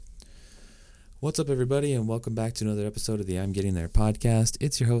What's up, everybody, and welcome back to another episode of the I'm Getting There podcast.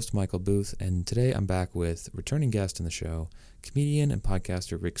 It's your host, Michael Booth, and today I'm back with returning guest on the show, comedian and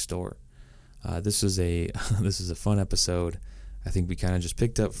podcaster Rick Storr. This is a fun episode. I think we kind of just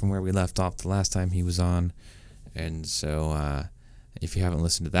picked up from where we left off the last time he was on, and so if you haven't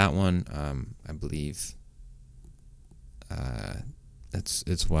listened to that one, I believe it's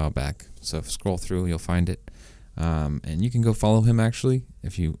a while back. So if you scroll through, you'll find it. And you can go follow him actually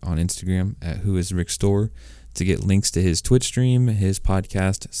if you on Instagram at whoisrickstorr to get links to his Twitch stream, his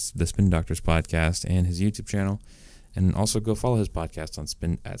podcast, the Spin Doctors podcast, and his YouTube channel. And also go follow his podcast on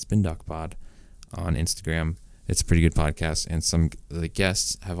Spin Doc Pod on Instagram. It's a pretty good podcast, and some of the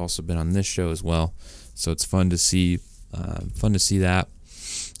guests have also been on this show as well. So it's fun to see that,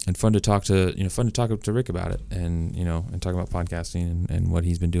 and fun to talk to Rick about it, and and talk about podcasting and what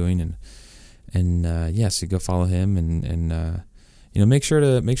he's been doing and so go follow him and make sure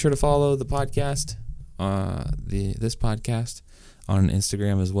to follow the podcast, this podcast on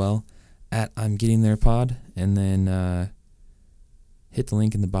Instagram as well at I'm Getting There Pod, and then hit the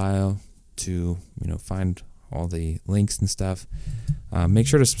link in the bio to find all the links and stuff. Make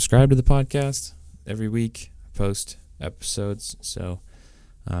sure to subscribe to the podcast. Every week I post episodes, so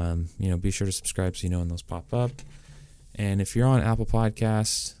be sure to subscribe so you know when those pop up. And if you're on Apple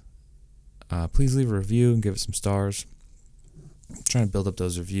Podcasts, please leave a review and give it some stars. I'm trying to build up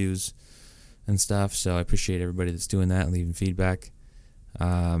those reviews and stuff, so I appreciate everybody that's doing that and leaving feedback.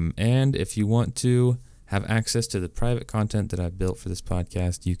 And if you want to have access to the private content that I've built for this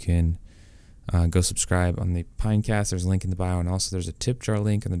podcast, you can go subscribe on the Pinecast. There's a link in the bio, and also there's a tip jar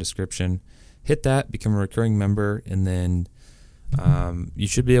link in the description. Hit that, become a recurring member, and then you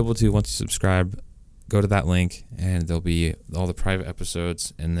should be able to, once you subscribe, go to that link, and there'll be all the private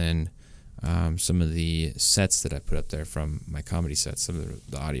episodes, and then some of the sets that I put up there from my comedy sets, some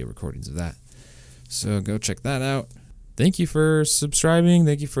of the audio recordings of that. So go check that out. Thank you for subscribing.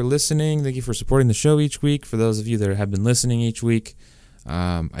 Thank you for listening. Thank you for supporting the show each week. For those of you that have been listening each week,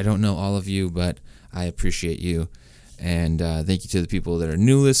 I don't know all of you, but I appreciate you. And thank you to the people that are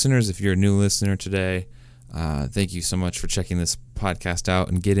new listeners. If you're a new listener today, thank you so much for checking this podcast out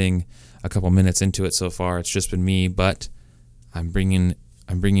and getting a couple minutes into it so far. It's just been me, but I'm bringing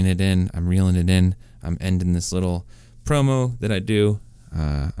it in. I'm reeling it in. I'm ending this little promo that I do.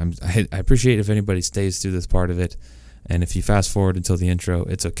 I appreciate if anybody stays through this part of it. And if you fast forward until the intro,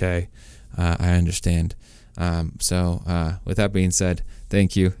 it's okay. I understand. So with that being said,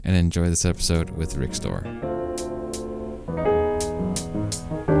 thank you and enjoy this episode with Rick Storr.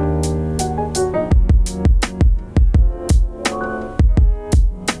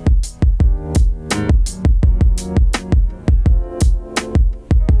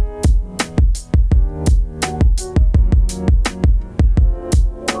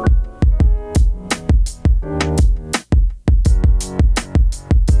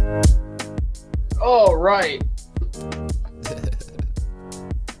 Right.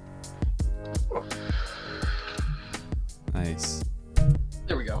 Nice.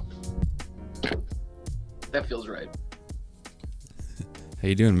 There we go. That feels right. How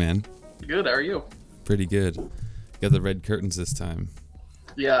you doing, man? Good. How are you? Pretty good. Got the red curtains this time.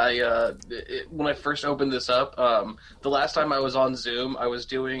 Yeah, when I first opened this up, the last time I was on Zoom, I was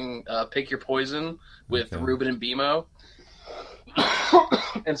doing Pick Your Poison with Ruben and BMO.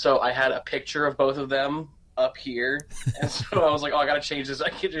 And so I had a picture of both of them up here, and so I was like, I gotta change this. I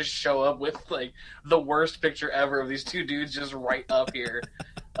can't just show up with like the worst picture ever of these two dudes just right up here.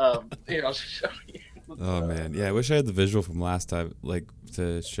 I'll show you. Oh man, yeah, I wish I had the visual from last time, like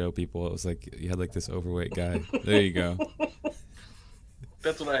to show people. It was like you had like this overweight guy. There you go.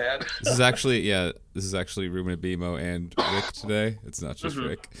 That's what I had. This is actually Ruben and BMO and Rick today. It's not just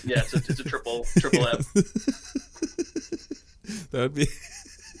Rick. Yeah, it's a triple M. That would be.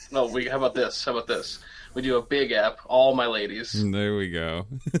 No, how about this? We do a big app, all my ladies. There we go.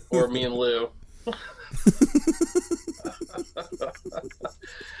 Or me and Lou.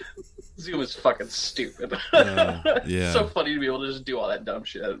 Zoom is fucking stupid. Yeah. It's so funny to be able to just do all that dumb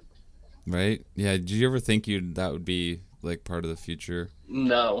shit. Right? Yeah. Did you ever think that would be like part of the future?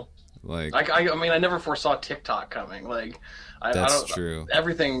 No. Like I never foresaw TikTok coming. That's true.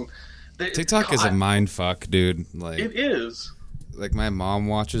 Everything. TikTok is a mind fuck, dude. Like it is. Like my mom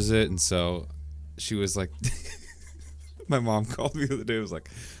watches it, and so she was like, my mom called me the other day. Was like,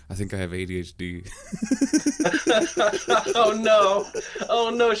 I think I have ADHD.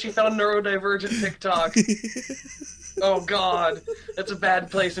 Oh no! She found neurodivergent TikTok. Oh God, that's a bad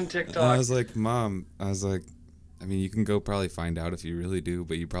place in TikTok. And I was like, Mom. I mean, you can go probably find out if you really do,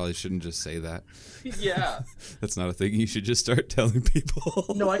 but you probably shouldn't just say that. Yeah. That's not a thing you should just start telling people.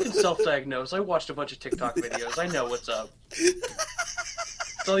 No, I can self-diagnose. I watched a bunch of TikTok videos. I know what's up.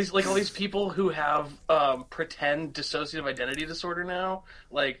 So all these people who have pretend dissociative identity disorder now,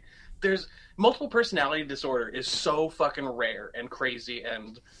 like there's multiple personality disorder is so fucking rare and crazy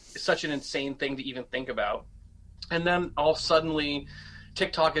and it's such an insane thing to even think about. And then all suddenly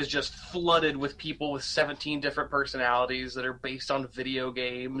TikTok is just flooded with people with 17 different personalities that are based on video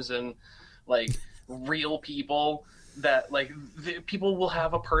games and like real people that like people will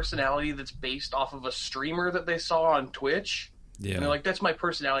have a personality that's based off of a streamer that they saw on Twitch. Yeah. And they're like, that's my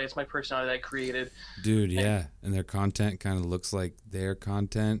personality. It's my personality that I created. Dude, yeah. And their content kind of looks like their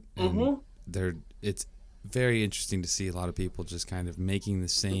content. And it's very interesting to see a lot of people just kind of making the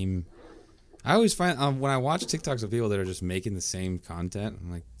same. I always find when I watch TikToks of people that are just making the same content,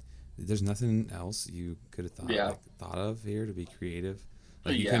 I'm like, there's nothing else you could have thought of here to be creative.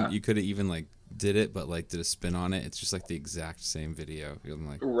 Like you could have even like did it, but like did a spin on it. It's just like the exact same video. I'm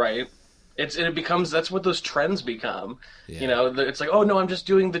like, right. It becomes, that's what those trends become. Yeah. You know, it's like, oh no, I'm just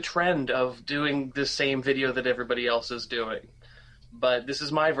doing the trend of doing the same video that everybody else is doing. But this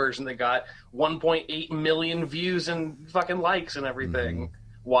is my version that got 1.8 million views and fucking likes and everything. Mm-hmm.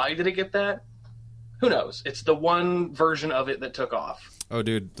 Why did it get that? Who knows? It's the one version of it that took off. Oh,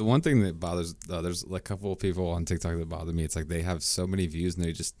 dude, the one thing that bothers, there's like a couple of people on TikTok that bother me. It's like they have so many views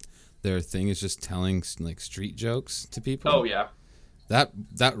and their thing is just telling like street jokes to people. Oh yeah. That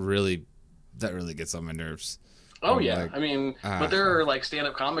really gets on my nerves. Oh, yeah. Like, I mean, but there are, like,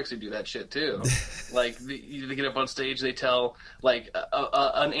 stand-up comics who do that shit, too. Like, they get up on stage, they tell, like,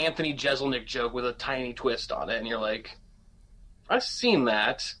 an Anthony Jeselnik joke with a tiny twist on it, and you're like, I've seen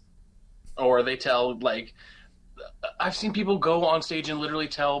that. Or they tell, like, I've seen people go on stage and literally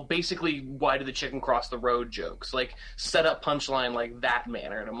tell, basically, why did the chicken cross the road jokes? Like, set up punchline like that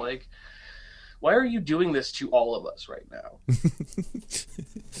manner. And I'm like, why are you doing this to all of us right now?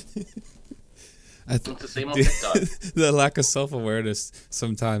 It's the same on TikTok. The lack of self-awareness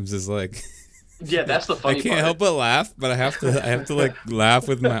sometimes is like, yeah, that's the funny part. I can't help but laugh, but I have to like laugh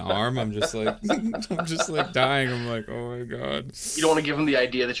with my arm. I'm just like dying. I'm like, oh my god. You don't want to give them the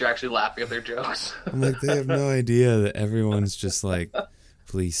idea that you're actually laughing at their jokes. I'm like, they have no idea that everyone's just like,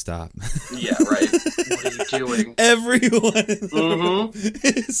 please stop. Yeah, right. What are you doing? Everyone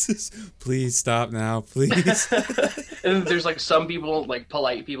is just, please stop now, please. And there's like some people, like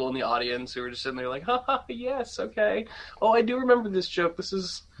polite people in the audience who are just sitting there like, haha, yes, okay. Oh, I do remember this joke.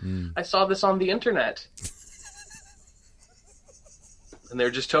 I saw this on the internet. And they're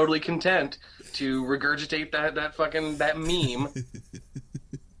just totally content to regurgitate that meme.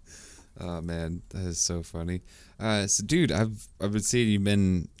 Oh man, that is so funny. So dude, I've been seeing you've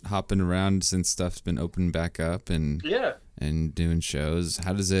been hopping around since stuff's been opening back up and doing shows.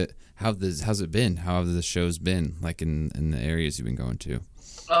 How's it been? How have the shows been like in the areas you've been going to?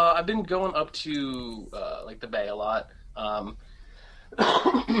 I've been going up to like the Bay a lot.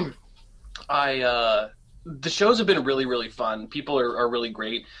 The shows have been really, really fun. People are really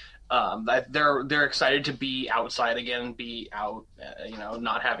great. They're excited to be outside again, be out,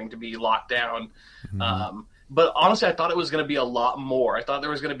 not having to be locked down. Mm-hmm. But honestly, I thought it was going to be a lot more. I thought there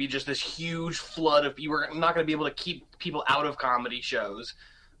was going to be just this huge flood of, you were not going to be able to keep people out of comedy shows.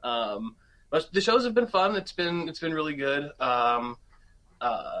 But the shows have been fun. It's been really good. But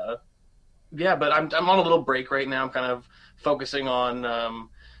I'm on a little break right now. I'm kind of focusing on, I'm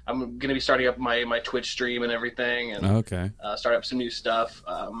going to be starting up my Twitch stream and everything and start up some new stuff.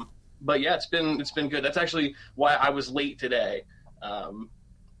 But yeah, it's been good. That's actually why I was late today. I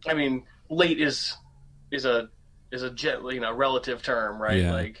mean, late is a relative term, right?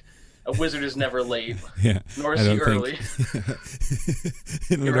 Yeah. Like a wizard is never late, nor is he early.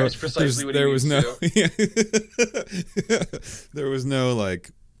 It's precisely what he means There was no like,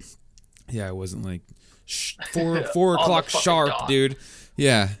 it wasn't like 4 o'clock sharp, dude.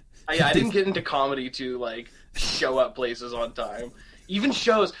 Yeah. I didn't get into comedy to like show up places on time. Even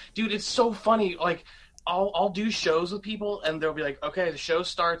shows, dude, it's so funny. Like, I'll do shows with people, and they'll be like, okay, the show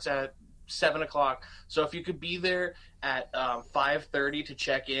starts at 7 o'clock. So if you could be there at 5:30 to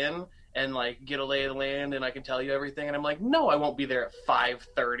check in and like get a lay of the land, and I can tell you everything. And I'm like, no, I won't be there at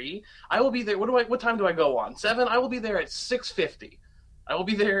 5:30. I will be there. What time do I go on? 7. I will be there at 6:50. I will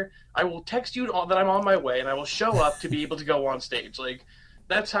be there. I will text you that I'm on my way, and I will show up to be able to go on stage. Like,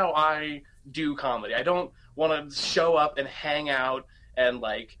 that's how I do comedy. I don't want to show up and hang out and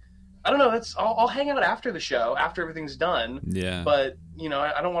like, I don't know. I'll hang out after the show, after everything's done. Yeah. But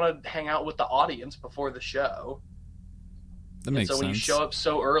I don't want to hang out with the audience before the show. That makes sense. So when you show up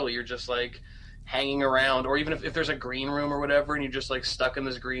so early, you're just like hanging around, or even if there's a green room or whatever, and you're just like stuck in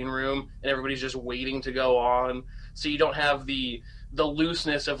this green room and everybody's just waiting to go on, so you don't have the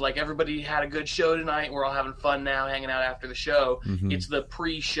looseness of like everybody had a good show tonight, we're all having fun now, hanging out after the show. It's the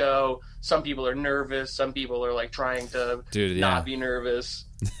pre-show. Some people are nervous, some people are like trying to not be nervous,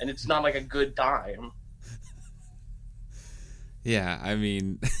 and it's not like a good time. Yeah, I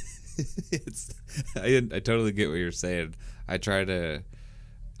mean, I totally get what you're saying. I try to,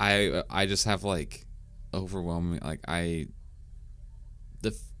 I just have like overwhelming, like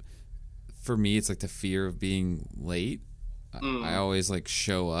for me it's like the fear of being late. I always like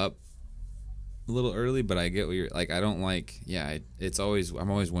show up a little early, but I get what you're like. I don't like, I'm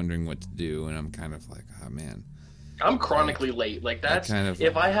always wondering what to do, and I'm kind of like, oh man. I'm chronically late. Like that's kind of,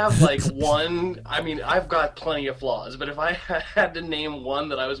 if I have like one, I mean, I've got plenty of flaws, but if I had to name one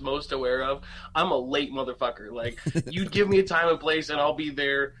that I was most aware of, I'm a late motherfucker. Like you'd give me a time and place, and I'll be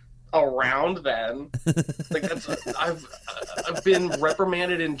there around then. Like that's I've been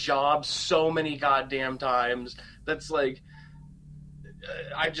reprimanded in jobs so many goddamn times. That's like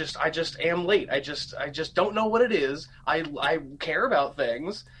I just am late. I just don't know what it is. I care about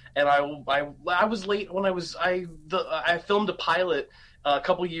things. And I was late when I filmed a pilot a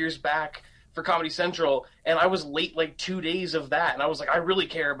couple years back for Comedy Central, and I was late like 2 days of that, and I was like, I really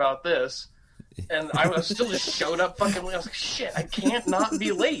care about this, and I was still just showed up fucking late. I was like, shit, I can't not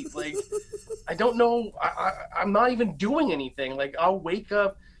be late. Like, I don't know, I'm not even doing anything. Like, I'll wake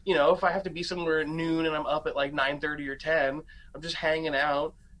up, you know, if I have to be somewhere at noon and I'm up at like 9:30 or 10, I'm just hanging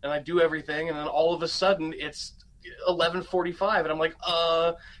out, and I do everything, and then all of a sudden it's 11:45, and I'm like,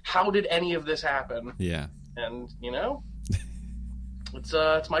 how did any of this happen? Yeah. And you know,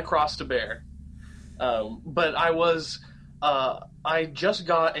 it's my cross to bear. But I just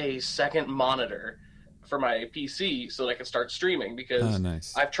got a second monitor for my PC so that I can start streaming, because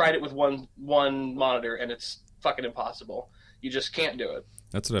nice. I've tried it with one monitor and it's fucking impossible. You just can't do it.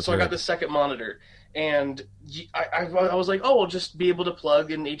 That's what I've heard. I got the second monitor, and I was like, oh, I'll just be able to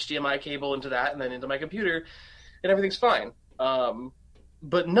plug an HDMI cable into that and then into my computer, and everything's fine.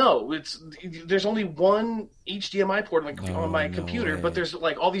 But no, there's only one HDMI port on my computer, but there's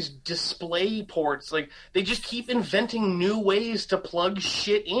like all these display ports. Like they just keep inventing new ways to plug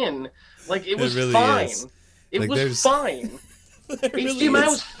shit in. Like it was really fine. It was fine. HDMI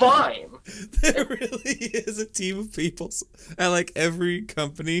was fine. There really is a team of people at like every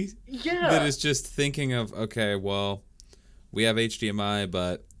company that is just thinking of, okay, well, we have HDMI,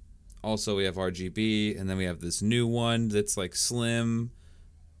 but also we have RGB, and then we have this new one that's like slim,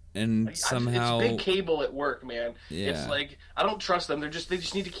 and somehow it's big cable at work, man. Yeah. It's like I don't trust them. They just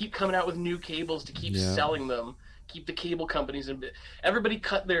need to keep coming out with new cables to keep selling them. Keep the cable companies and everybody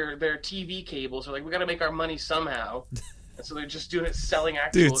cut their TV cables. They're like, we got to make our money somehow. And so they're just doing it, selling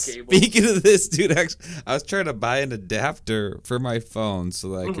actual cables. Speaking of this, dude, actually, I was trying to buy an adapter for my phone so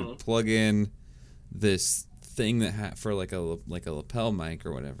that I could plug in this thing that for like a lapel mic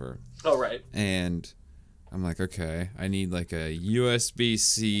or whatever. Oh, right. And I'm like, okay, I need like a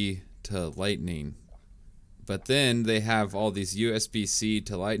USB-C to Lightning. But then they have all these USB-C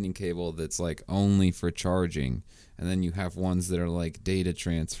to Lightning cable that's like only for charging. And then you have ones that are like data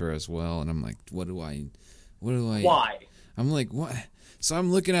transfer as well. And I'm like, what do I? Why? I'm like, what? So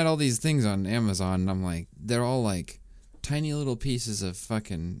I'm looking at all these things on Amazon, and I'm like, they're all like tiny little pieces of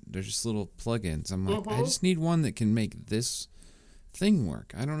fucking, they're just little plugins. I'm like, I just need one that can make this thing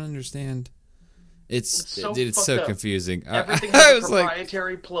work. I don't understand. It's so confusing. Everything has a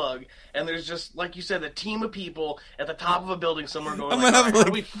proprietary plug, and there's just, like you said, a team of people at the top of a building somewhere going, how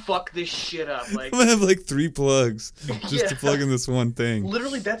do we fuck this shit up? Like, I'm going to have like 3 plugs just to plug in this one thing.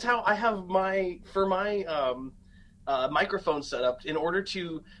 Literally, that's how I have my microphone set up. In order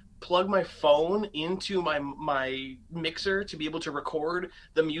to plug my phone into my mixer to be able to record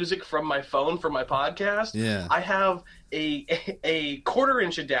the music from my phone for my podcast, I have a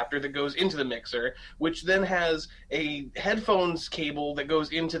 1/4-inch adapter that goes into the mixer, which then has a headphones cable that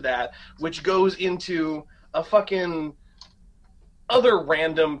goes into that, which goes into a fucking other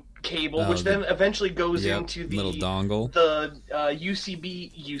random cable, which then eventually goes into the little dongle, the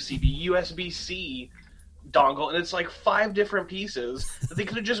USB-C dongle, and it's like 5 different pieces that they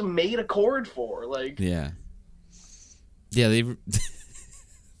could have just made a cord for. Like, they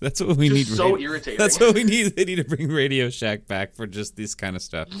that's what we need. So irritating. That's what we need. They need to bring Radio Shack back for just this kind of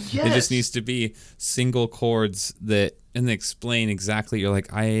stuff. Yes. It just needs to be single cords and they explain exactly. You're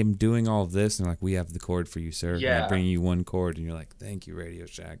like, I am doing all of this, and like, we have the cord for you, sir. Yeah. And I bring you one cord, and you're like, thank you, Radio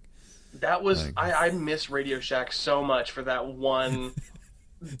Shack. That was I miss Radio Shack so much for that one.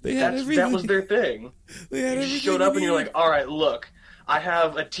 That was their thing. They had you just showed up and you're like, all right, look, I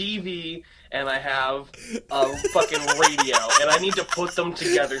have a TV and I have a fucking radio, and I need to put them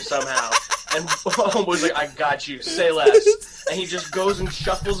together somehow. And Homeboy's like, I got you, say less. And he just goes and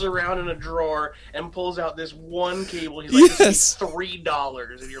shuffles around in a drawer and pulls out this one cable. He's like, this is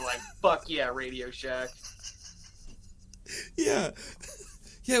 $3. And you're like, fuck yeah, Radio Shack. Yeah.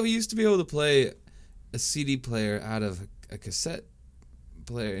 Yeah, we used to be able to play a CD player out of a cassette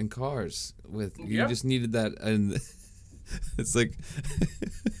player in cars with you just needed that, and it's like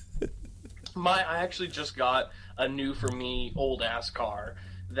I actually just got a new for me old ass car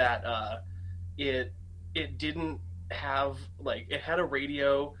that it didn't have, like, it had a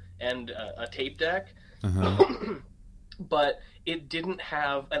radio and a tape deck, but it didn't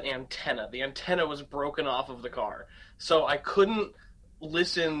have an antenna. The antenna was broken off of the car, so I couldn't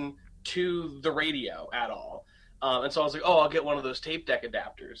listen to the radio at all. And so I was like, oh, I'll get one of those tape deck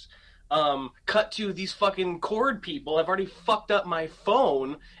adapters. Cut to these fucking cord people have already fucked up my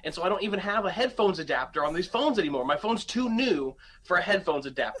phone, and so I don't even have a headphones adapter on these phones anymore. My phone's too new for a headphones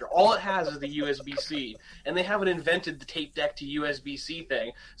adapter. All it has is the USB-C, and they haven't invented the tape deck to USB-C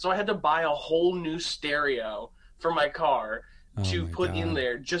thing. So I had to buy a whole new stereo for my car to put in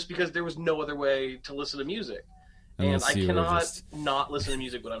there, just because there was no other way to listen to music. And I cannot not listen to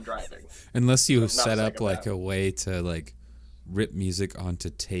music when I'm driving. Unless you set up like a way to like rip music onto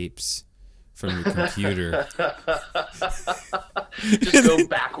tapes from your computer. Just go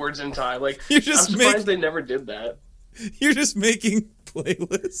backwards in time. Like, I'm surprised they never did that. You're just making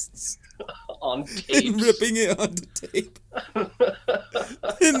playlists on tapes and ripping it onto tape.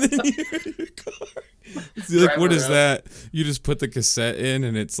 And then you're in your car. It's like, what is that? You just put the cassette in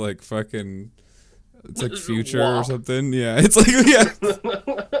and it's like fucking... It's like Future or something. Yeah, it's like,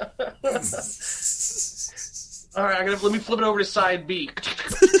 All right, let me flip it over to side B.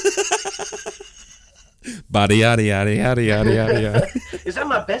 Body yada yada yada yada yada yada. Is that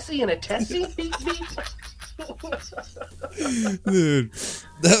my Bessie and a Tessie? Beep beep. Dude,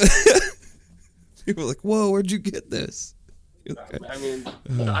 people are like, "Whoa, where'd you get this?" Okay. I mean,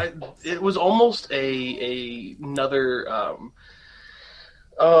 it was almost another.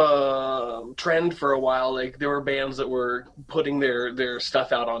 Trend for a while. Like, there were bands that were putting their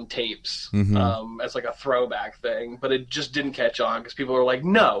stuff out on tapes as like a throwback thing, but it just didn't catch on because people were like,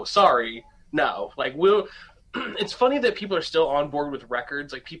 no, sorry, no. Like, it's funny that people are still on board with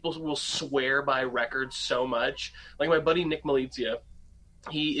records. Like, people will swear by records so much. Like, my buddy Nick Malizia,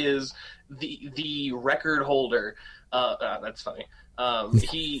 he is the record holder. That's funny.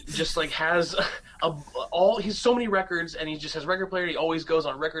 He just like has he's so many records, and he just has record player. He always goes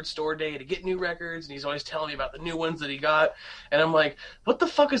on record store day to get new records, and he's always telling me about the new ones that he got. And I'm like, what the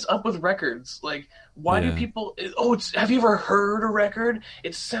fuck is up with records? Like, why do people? Have you ever heard a record?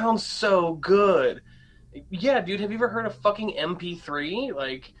 It sounds so good. Yeah, dude, have you ever heard a fucking MP3?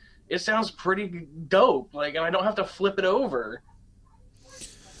 Like, it sounds pretty dope. Like, and I don't have to flip it over.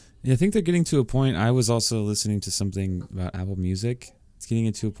 Yeah, I think they're getting to a point. I was also listening to something about Apple Music. It's getting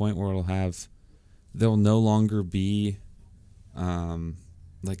into a point where there'll no longer be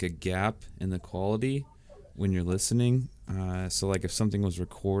like a gap in the quality when you're listening. So like if something was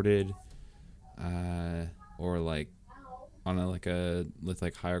recorded or like on with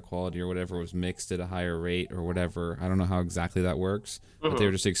like higher quality or whatever, was mixed at a higher rate or whatever. I don't know how exactly that works, but they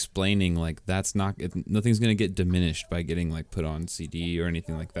were just explaining like nothing's going to get diminished by getting like put on CD or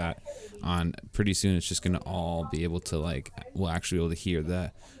anything like that. Pretty soon it's just going to all be able to like, we'll actually be able to hear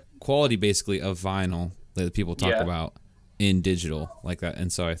the quality basically of vinyl that people talk about in digital like that.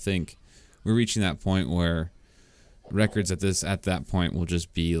 And so I think we're reaching that point where records at that point will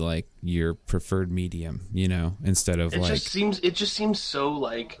just be like your preferred medium, instead of it just seems so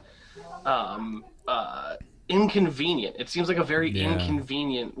like inconvenient. It seems like a very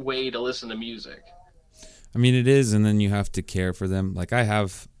inconvenient way to listen to music. I mean, it is, and then you have to care for them. Like I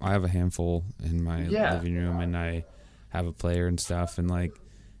have a handful in my living room, and I have a player and stuff, and like,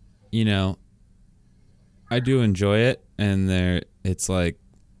 I do enjoy it, and it's like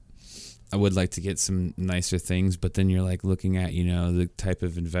I would like to get some nicer things, but then you're like looking at, the type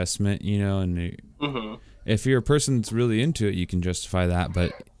of investment, and if you're a person that's really into it, you can justify that.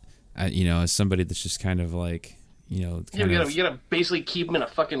 But, as somebody that's just kind of like, you gotta basically keep them in a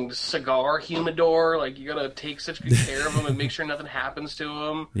fucking cigar humidor. Like, you gotta take such good care of them and make sure nothing happens to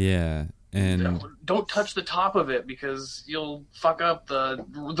them. Yeah. And don't touch the top of it because you'll fuck up the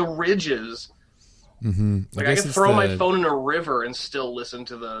ridges. Like, I can throw my phone in a river and still listen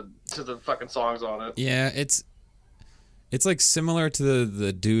to the fucking songs on it. Yeah, it's like similar to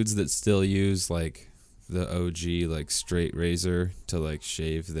the dudes that still use like the OG like straight razor to like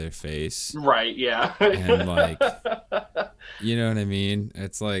shave their face. Right, yeah. And like You know what I mean?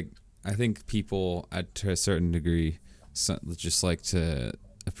 It's like, I think people to a certain degree just like to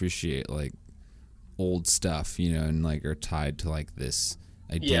appreciate like old stuff, you know, and like are tied to like this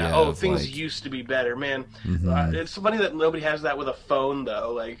idea. Yeah. of Things like, used to be better, man. Mhm. It's funny that nobody has that with a phone,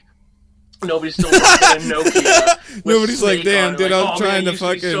 though. Like, nobody's still rocking a Nokia. with Nobody's like, Snake damn, on it. dude, Like, I'm oh, trying man, to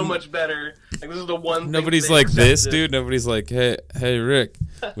it used be so fucking- much better. Like, this is the one. thing Nobody's they like this, accepted. dude. Nobody's like, hey, Rick,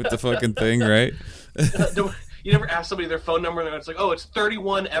 with the fucking thing, right? You never ask somebody their phone number, and it's like, oh, it's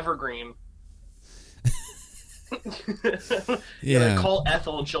 31 Evergreen. Yeah. Call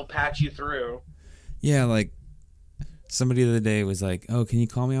Ethel, and she'll patch you through. Yeah, like somebody the other day was like, "Oh, can you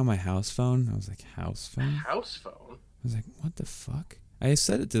call me on my house phone?" I was like, "House phone?" House phone. I was like, "What the fuck?" I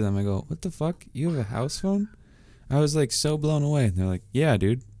said it to them. I go, "What the fuck? You have a house phone?" I was like so blown away. And they're like, "Yeah,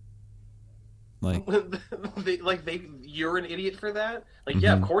 dude." Like, You're an idiot for that? Like,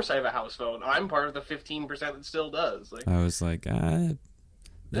 yeah, of Mhm. course I have a house phone. I'm part of the 15% that still does. Like, I was like, this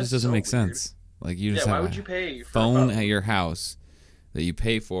That's doesn't so make weird. sense. Like, you yeah, just why have would a you pay for a phone at your house that you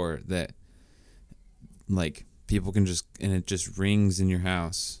pay for that, like, people can just, and it just rings in your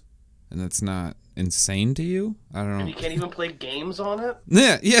house, and that's not insane to you? I don't know. And you can't even play games on it?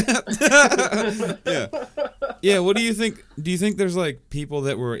 Yeah. Yeah. Yeah, what do you think? Do you think there's like people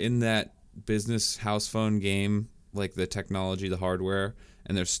that were in that business house phone game, like the technology, the hardware,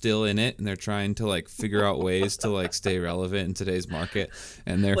 and they're still in it and they're trying to like figure out ways to like stay relevant in today's market,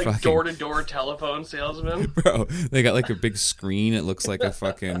 and they're Like fucking door-to-door telephone salesman? bro, they got like a big screen. It looks like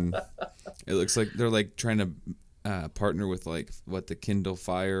they're like trying to partner with like what the Kindle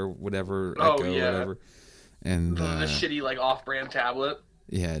Fire, whatever, Oh, Echo, yeah. whatever. And The shitty, like, off-brand tablet.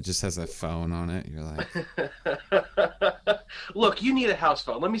 yeah, it just has a phone on it. You're like, Look, you need a house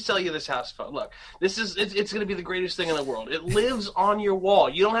phone. Let me sell you this house phone. Look, it's going to be the greatest thing in the world. It lives on your wall.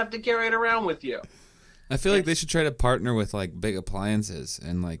 You don't have to carry it around with you. I feel like they should try to partner with like big appliances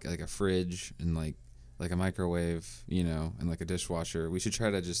and like a fridge and like a microwave, you know, and like a dishwasher. We should try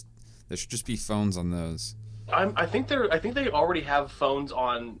to there should just be phones on those. I think they already have phones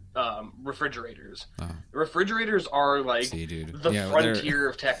on refrigerators. Oh. Refrigerators are like See, dude. the Yeah, frontier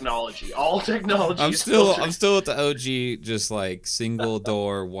of technology. All technology. I'm is still filtered. at the OG, just like single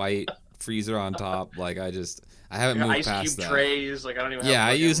door white freezer on top. Like I haven't moved Ice past cube that. trays. Like I don't even. Yeah,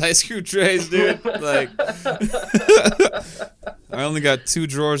 I have use ice cube trays, dude. Like, I only got 2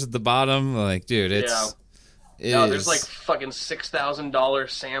 drawers at the bottom. Like, dude, there's like fucking $6,000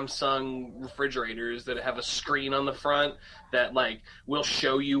 Samsung refrigerators that have a screen on the front that like will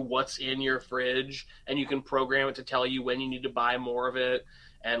show you what's in your fridge, and you can program it to tell you when you need to buy more of it,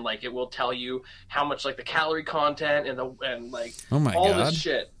 and like it will tell you how much like the calorie content and like oh my all god, this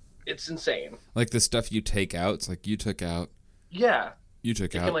shit. It's insane. like the stuff you take out. It's like you took out Yeah.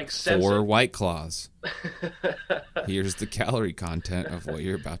 4 White Claws. Here's the calorie content of what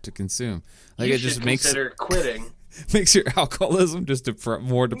you're about to consume. Like You it should just makes consider quitting. makes your alcoholism just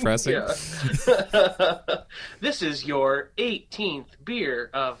more depressing. Yeah. This is your 18th beer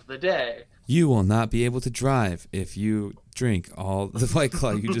of the day. You will not be able to drive if you drink all the White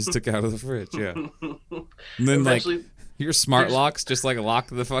Claw you just took out of the fridge. Yeah. And then Eventually- like your smart there's- locks just like lock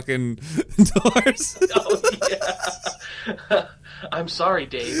the fucking doors. Oh, yeah. I'm sorry,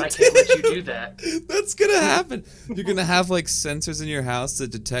 Dave. I can't let you do that. That's gonna happen. You're gonna have like sensors in your house that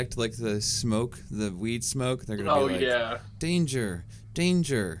detect like the smoke, the weed smoke. They're gonna Oh, be like, yeah. danger.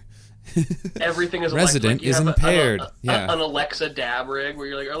 Everything is Resident electric. You is have impaired. An Alexa dab rig where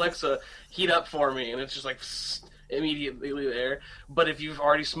you're like, Alexa, heat up for me. And it's just like immediately there. But if you've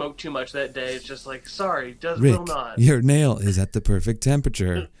already smoked too much that day, it's just like, sorry, will Rick, not. your nail is at the perfect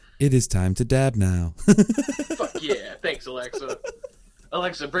temperature. It is time to dab now. Fuck yeah. Thanks, Alexa.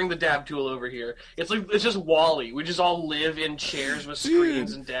 Alexa, bring the dab tool over here. It's just Wall-E. We just all live in chairs with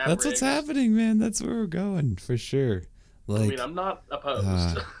screens and dab That's rigs. what's happening, man. That's where we're going for sure. Like, I mean, I'm not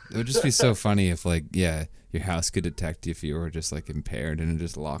opposed. it would just be so funny if, like, yeah, your house could detect if you were just like impaired, and it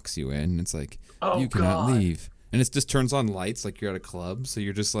just locks you in. It's like Oh, you cannot God. leave, and it just turns on lights like you're at a club, so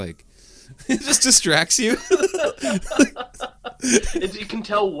you're just like, it just distracts you. You can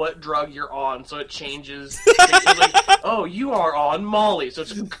tell what drug you're on, so it changes. It's like, oh, you are on Molly, so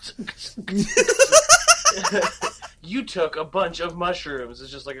it's you took a bunch of mushrooms.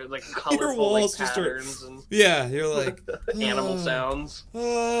 It's just like colorful like walls just are- patterns and Yeah, you're like animal sounds.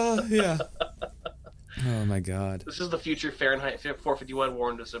 Yeah. Oh my god. This is the future Fahrenheit 451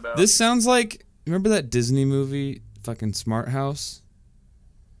 warned us about. This sounds like, remember that Disney movie, fucking Smart House?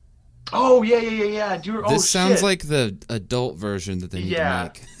 Oh yeah. This sounds shit. like the adult version that they need Yeah.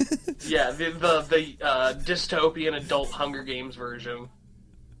 to make. Yeah, the dystopian adult Hunger Games version.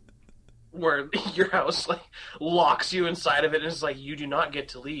 where your house like locks you inside of it and is like, you do not get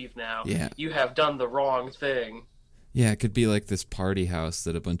to leave now. Yeah. You have done the wrong thing. Yeah, it could be like this party house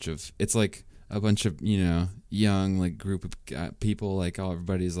that it's like a bunch of, young, like, group of people, like, oh,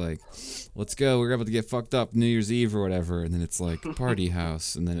 everybody's like, let's go, we're about to get fucked up New Year's Eve or whatever, and then it's like, party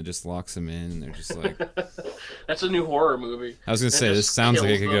house, and then it just locks them in, and they're just like... That's a new horror movie. I was going to say, this sounds like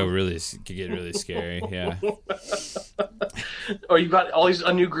it could get really scary, yeah. Or you got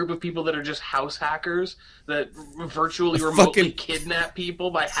a new group of people that are just house hackers that virtually remotely kidnap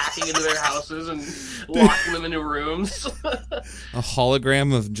people by hacking into their houses and locking them into rooms. A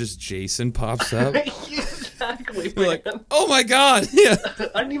hologram of just Jason pops up. Exactly, You're like, oh my god! Yeah.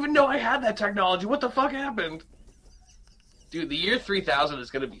 I didn't even know I had that technology. What the fuck happened? Dude, the year 3000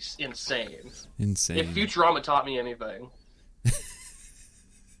 is going to be insane. Insane. If Futurama taught me anything.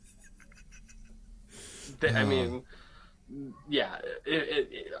 I mean... Yeah,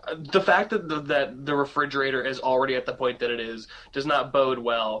 the fact that the refrigerator is already at the point that it is does not bode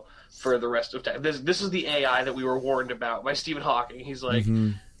well for the rest of time. This is the AI that we were warned about by Stephen Hawking. He's like,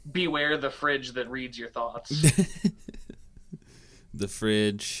 beware the fridge that reads your thoughts. The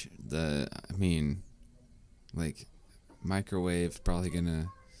fridge, microwave, probably gonna...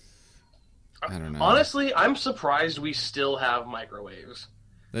 I don't know. Honestly, I'm surprised we still have microwaves.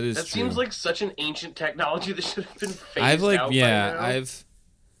 That is true. Seems like such an ancient technology that should have been phased out by now.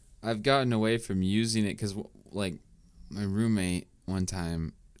 I've gotten away from using it because, like, my roommate one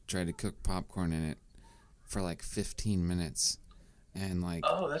time tried to cook popcorn in it for like 15 minutes, and like,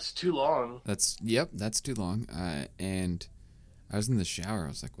 oh, that's too long. That's too long. And I was in the shower. I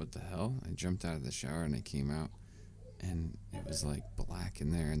was like, what the hell? I jumped out of the shower and I came out, and it was like black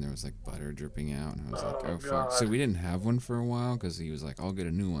in there, and there was like butter dripping out, and I was like, oh fuck. So we didn't have one for a while because he was like, I'll get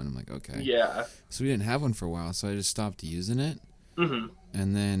a new one. I'm like, okay. Yeah. So we didn't have one for a while, so I just stopped using it.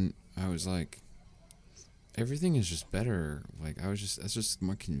 And then I was like, everything is just better. Like, that's just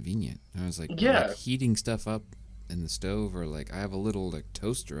more convenient. I was like, yeah, like heating stuff up in the stove, or like I have a little like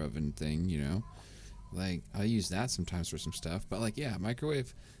toaster oven thing, like I use that sometimes for some stuff. But like, yeah,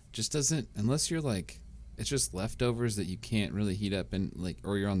 microwave just doesn't, unless you're like, it's just leftovers that you can't really heat up and like,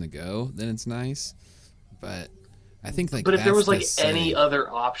 or you're on the go, then it's nice. But I think like, but if there was like any other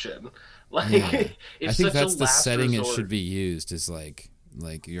option, like, yeah. it's I think such that's a the last setting resort. It should be used, is like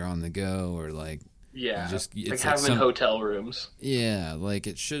you're on the go, or like, yeah, just like have them in hotel rooms. Yeah, like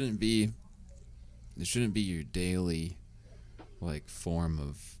it shouldn't be your daily like form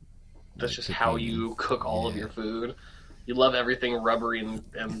of. That's just how you cook all of your food. You love everything rubbery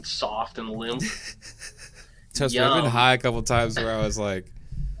and soft and limp. Trust me, I've been high a couple times where I was like,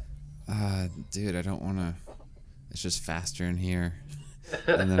 dude, I don't want to. It's just faster in here.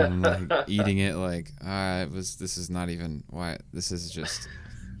 And then I'm like eating it like, this is not even why. This is just.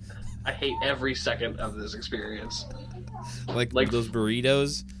 I hate every second of this experience. Like those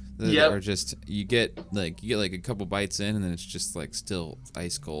burritos that are just, you get like a couple bites in, and then it's just like still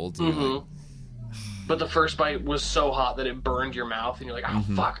ice cold. Like, but the first bite was so hot that it burned your mouth, and you're like, oh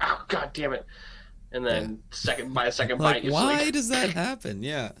fuck, oh god damn it. And then second bite, like, why does that happen?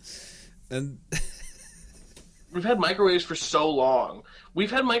 Yeah. And we've had microwaves for so long.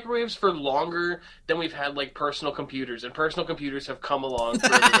 We've had microwaves for longer than we've had like personal computers, and personal computers have come along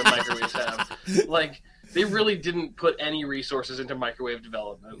further than microwaves have. Like, they really didn't put any resources into microwave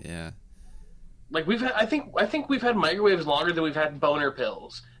development. Yeah. Like, I think we've had microwaves longer than we've had boner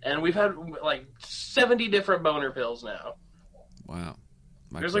pills, and we've had like 70 different boner pills now. Wow.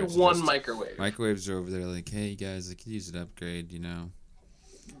 There's like one microwave. Microwaves are over there like, hey guys, I could use an upgrade,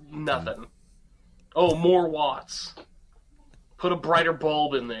 Nothing. Oh, more watts. Put a brighter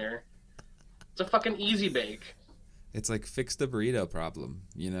bulb in there. It's a fucking easy bake. It's like, fix the burrito problem,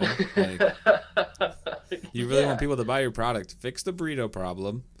 Like, you really want people to buy your product. Fix the burrito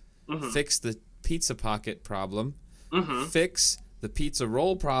problem. Fix the pizza pocket problem. Fix the pizza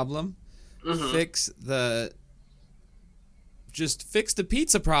roll problem. Just fix the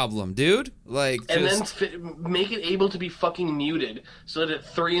pizza problem, dude. Like, and then make it able to be fucking muted, so that at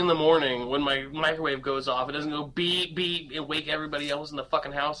 3 a.m, when my microwave goes off, it doesn't go beep beep and wake everybody else in the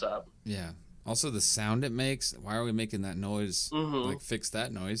fucking house up. Yeah. Also, the sound it makes. Why are we making that noise? Like, fix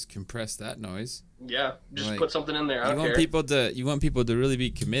that noise. Compress that noise. Yeah, just put something in there. I don't care. You want people to really be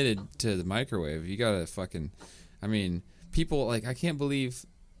committed to the microwave. You gotta fucking. I mean, people, like, I can't believe.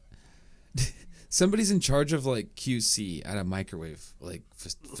 Somebody's in charge of like QC at a microwave like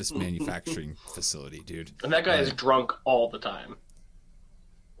manufacturing facility, dude. And that guy is drunk all the time.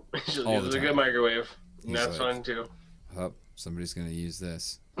 It's a good microwave. That's fine too. Oh, somebody's gonna use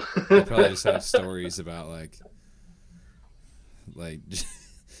this. They probably just have stories about like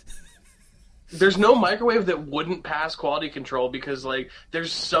There's no microwave that wouldn't pass quality control because, like,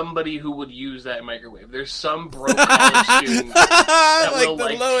 there's somebody who would use that microwave. There's some broke college student that like will, the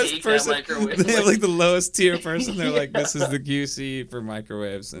like, lowest take person. that microwave. They have like the lowest tier person. They're like, this is the QC for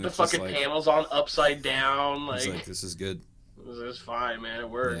microwaves, and the it's just fucking like, panels on upside down. it's Like, like, this is good. this is fine, man. It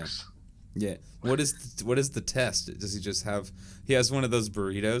works. Yeah. What is the test? Does he just have? He has one of those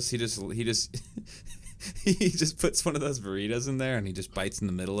burritos. He just he just puts one of those burritos in there and he just bites in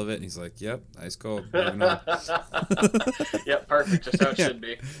the middle of it and he's like, "Yep, ice cold." Moving on. Yep, perfect. Just how it should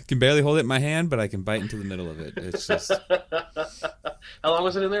be. Can barely hold it in my hand, but I can bite into the middle of it. It's just. How long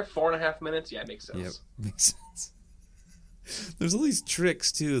was it in there? 4.5 minutes? Yeah, it makes sense. Yep, makes sense. There's all these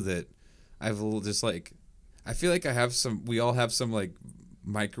tricks too that I've just like. I feel like I have some. We all have some like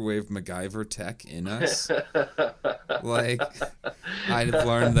microwave MacGyver tech in us. Like, I've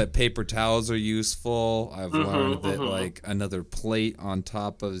learned that paper towels are useful. I've learned that like another plate on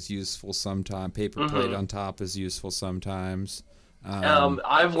top is useful sometimes. Paper plate on top is useful sometimes.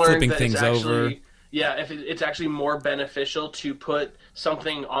 I've learned flipping that things it's actually, over. yeah, if it's actually more beneficial to put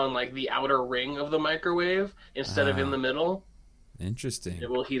something on like the outer ring of the microwave instead of in the middle. Interesting.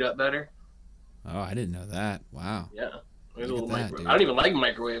 It will heat up better. Oh, I didn't know that. Wow. Yeah. There's a Look little at that, microwave. dude. I don't even like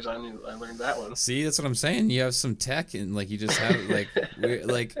microwaves. I learned that one. See, that's what I'm saying. You have some tech, and like you just have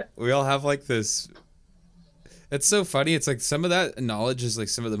we all have like this. It's so funny. It's like some of that knowledge is like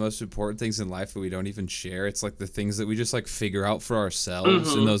some of the most important things in life that we don't even share. It's like the things that we just like figure out for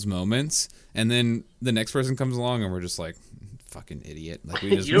ourselves in those moments, and then the next person comes along and we're just like, fucking idiot. Like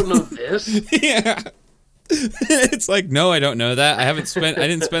we just You don't know this? yeah. It's like, no, I don't know that. I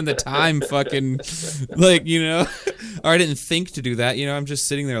didn't spend the time fucking, like, you know, or I didn't think to do that. You know, I'm just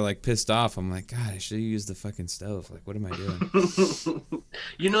sitting there like pissed off. I'm like, God, I should have used the fucking stove. Like, what am I doing?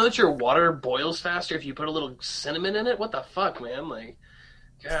 You know that your water boils faster if you put a little cinnamon in it? What the fuck, man? Like,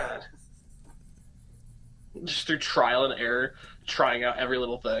 God. Just through trial and error, trying out every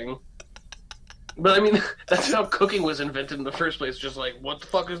little thing. But I mean, that's how cooking was invented in the first place. Just like, what the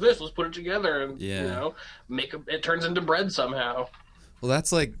fuck is this? Let's put it together and, you know, it turns into bread somehow. Well,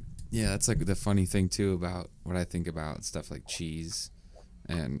 that's like the funny thing too about what I think about stuff like cheese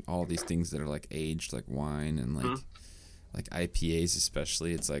and all these things that are like aged, like wine and like IPAs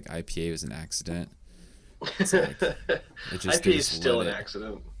especially. It's like IPA was an accident. It's like, it just IPA is still an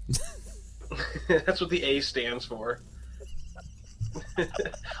accident. That's what the A stands for.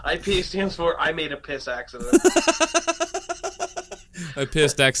 IPA stands for I made a piss accident. I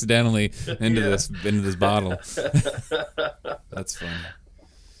pissed accidentally into this bottle. That's funny.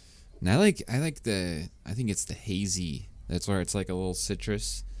 And I think it's the hazy. That's where it's like a little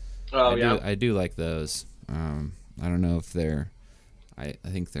citrus. Oh, I do like those. I don't know if I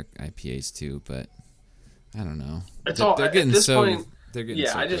think they're IPAs too, but I don't know. They're getting so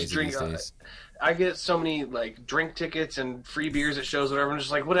I just crazy drink. these days. I get so many like drink tickets and free beers at shows, whatever. I'm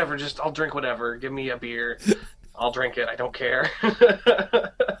just like, whatever. I'll drink whatever. Give me a beer, I'll drink it. I don't care.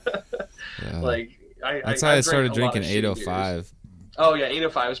 Like that's how I started drinking 805. Oh yeah,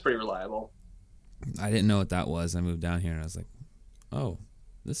 805 was pretty reliable. I didn't know what that was. I moved down here and I was like, oh,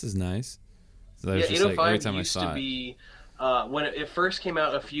 this is nice. So that Yeah, was just 805 like every time I used saw to be when it first came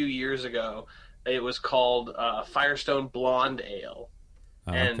out a few years ago. It was called Firestone Blonde Ale.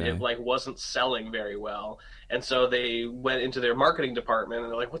 And it like wasn't selling very well, and so they went into their marketing department and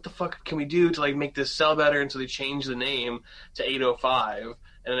they're like, "What the fuck can we do to like make this sell better?" And so they changed the name to 805, and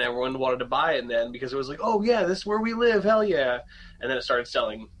then everyone wanted to buy it then because it was like, "Oh yeah, this is where we live, hell yeah!" And then it started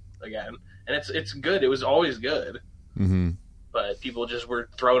selling again, and it's good. It was always good, but people just were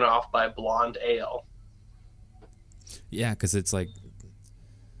thrown off by Blonde Ale. Yeah, because it's like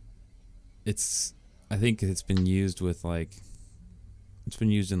I think it's been used with like. It's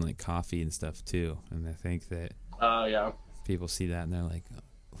been used in like coffee and stuff too, and I think that people see that and they're like,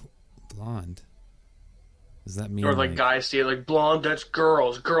 oh, blonde. Does that mean? Or like guys see it like blonde? That's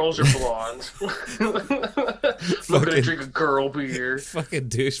girls. Girls are blonde. I'm not gonna drink a girl beer. Fucking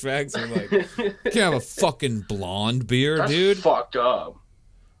douchebags are like, you can't have a fucking blonde beer, That's dude. Fucked up.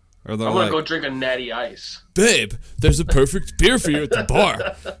 Or I'm gonna go drink a Natty Ice. Babe, there's a perfect beer for you at the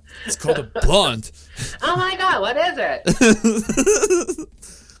bar. It's called a blonde. Oh my god, what is it?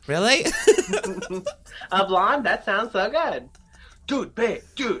 Really? A blonde? That sounds so good. Dude, babe,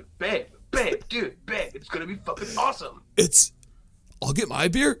 it's gonna be fucking awesome. I'll get my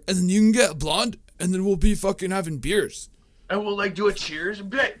beer, and then you can get a blonde, and then we'll be fucking having beers. And we'll like do a cheers.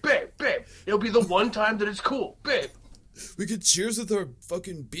 Babe. It'll be the one time that it's cool, babe. We could cheers with our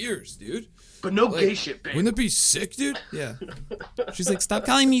fucking beers, dude. But no gay shit, babe. Wouldn't it be sick, dude? Yeah. She's like, stop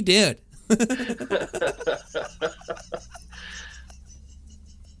calling me dude.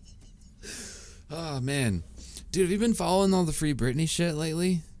 Oh man, dude, have you been following all the Free Britney shit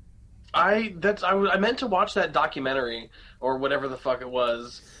lately? I meant to watch that documentary or whatever the fuck it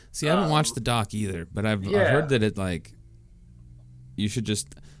was. See, I haven't watched the doc either, but I've heard that it like you should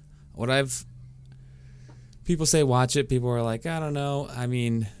just people say watch it. People are like, I don't know. I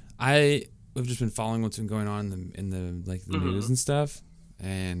mean, I've just been following what's been going on in the like the news and stuff,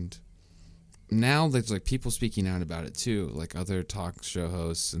 and now there's like people speaking out about it too, like other talk show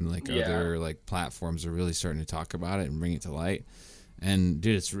hosts and like other like platforms are really starting to talk about it and bring it to light. And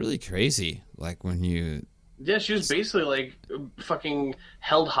dude, it's really crazy. Like when you she was basically like fucking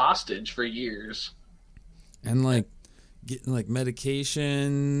held hostage for years, and like getting like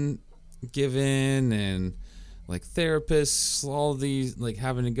medication given and like therapists, all these like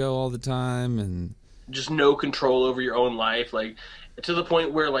having to go all the time and just no control over your own life, like to the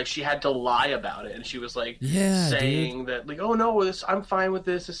point where like she had to lie about it, and she was like saying that like, oh no, I'm fine with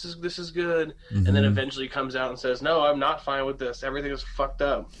this. This is good, and then eventually comes out and says, no, I'm not fine with this. Everything is fucked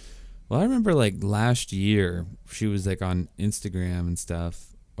up. Well, I remember like last year she was like on Instagram and stuff,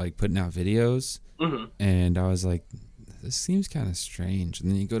 like putting out videos, and I was like, this seems kind of strange. And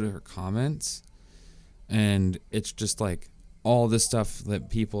then you go to her comments, and it's just like all this stuff that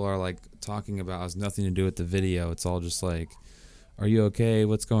people are like talking about has nothing to do with the video. It's all just like, are you okay?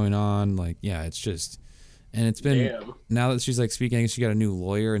 What's going on? Like, yeah, it's just, and it's been, now that she's like speaking, she got a new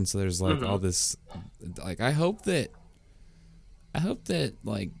lawyer. And so there's like all this, like, I hope that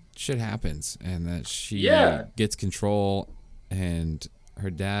like shit happens and that she gets control, and her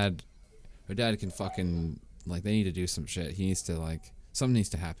dad can fucking, like, they need to do some shit. He needs to like, something needs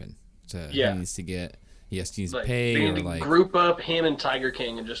to happen. He needs to like, pay, they need or to like group up him and Tiger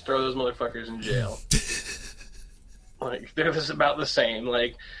King and just throw those motherfuckers in jail. Like, they're just about the same.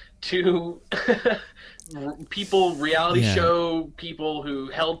 Like, two reality show people who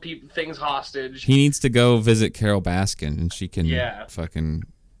held things hostage. He needs to go visit Carol Baskin, and she can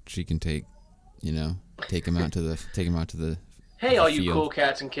she can take him out to the Hey, all you cool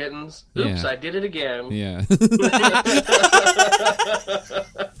cats and kittens. Oops, I did it again. Yeah.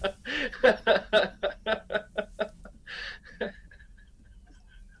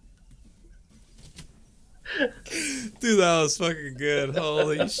 Dude, that was fucking good.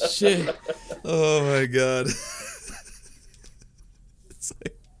 Holy shit. Oh my god. It's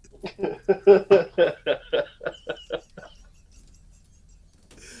like...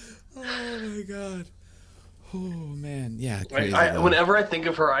 Oh my god. Oh man, yeah. Crazy, whenever I think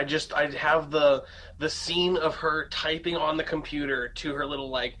of her, I have the scene of her typing on the computer to her little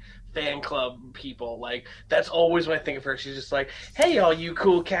like fan club people. Like, that's always when I think of her. She's just like, "Hey, all you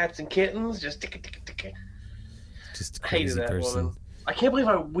cool cats and kittens," just ticka ticka ticka. Just a I hated that woman. I can't believe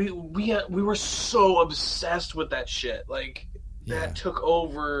we were so obsessed with that shit. Like, that took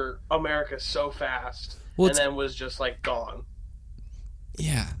over America so fast, and then was just like gone.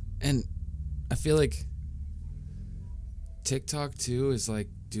 Yeah, and I feel like TikTok too is like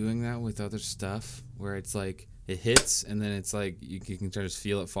doing that with other stuff, where it's like it hits and then it's like you can just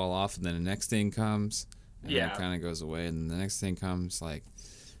feel it fall off, and then the next thing comes and then it kind of goes away, and then the next thing comes. Like,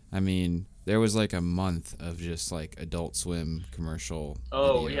 I mean, there was like a month of just like Adult Swim commercial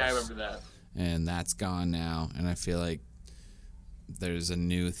videos, I remember that, and that's gone now, and I feel like there's a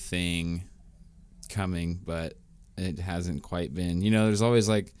new thing coming, but it hasn't quite been. There's always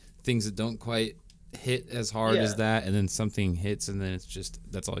like things that don't quite hit as hard as that, and then something hits, and then it's just,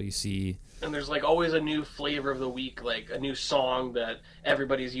 that's all you see. And there's like always a new flavor of the week, like a new song that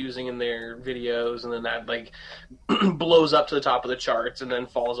everybody's using in their videos, and then that like blows up to the top of the charts and then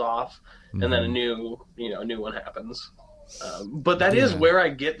falls off, and then a new one happens. But that is where I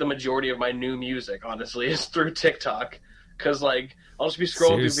get the majority of my new music, honestly, is through TikTok, because like I'll just be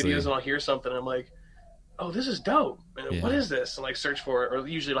scrolling through videos and I'll hear something and I'm like, oh, this is dope. And what is this? And like search for it, or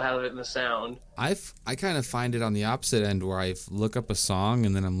usually it'll have it in the sound. I kind of find it on the opposite end, where I look up a song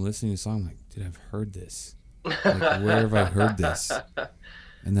and then I'm listening to a song, I'm like, dude, I've heard this. Like, where have I heard this?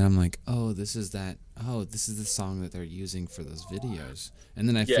 And then I'm like, oh, this is the song that they're using for those videos. And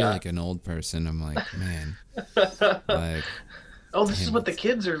then I feel like an old person. I'm like, man, like, oh, this is what the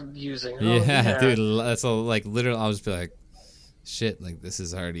kids are using. Oh, yeah, dude, that's all. Like, literally, I'll just be like, shit, like, this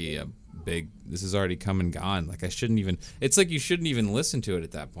is already come and gone. Like, I shouldn't even, it's like you shouldn't even listen to it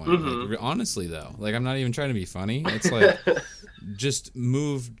at that point. Like, honestly though, like, I'm not even trying to be funny. It's like, just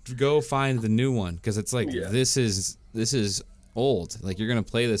go find the new one, because it's like, this is old. Like, you're gonna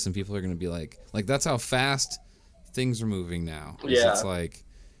play this and people are gonna be like that's how fast things are moving now. It's like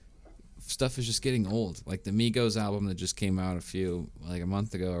stuff is just getting old. Like the Migos album that just came out a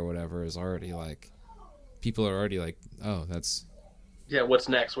month ago or whatever is already like, people are already like, oh, that's Yeah, what's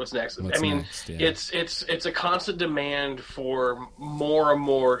next? What's next? I mean, next? Yeah. it's a constant demand for more and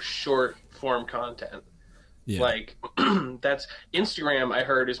more short form content. Yeah. Like that's Instagram. I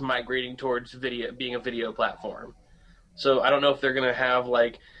heard is migrating towards video, being a video platform. So I don't know if they're gonna have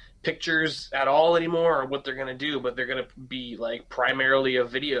like pictures at all anymore or what they're gonna do, but they're gonna be like primarily a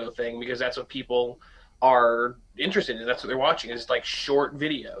video thing because that's what people are interested in. That's what they're watching is like short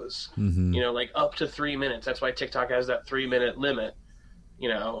videos. Mm-hmm. You know, like up to 3 minutes. That's why TikTok has that 3 minute limit. You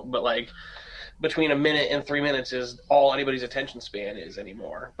know, but like between a minute and 3 minutes is all anybody's attention span is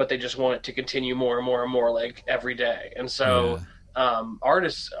anymore. But they just want it to continue more and more and more like every day. And so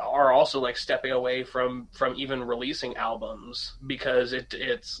artists are also like stepping away from even releasing albums because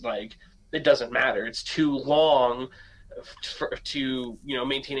it's like it doesn't matter. It's too long to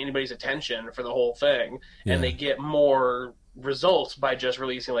maintain anybody's attention for the whole thing, and they get more results by just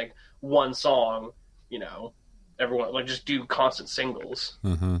releasing like one song. Everyone like just do constant singles.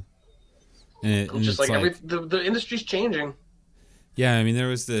 Uh-huh. And just like the industry's changing. Yeah, I mean there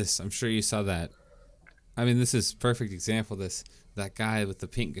was this. I'm sure you saw that. I mean, this is a perfect example. That guy with the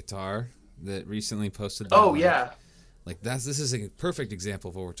pink guitar that recently posted that. Oh yeah. Like this is a perfect example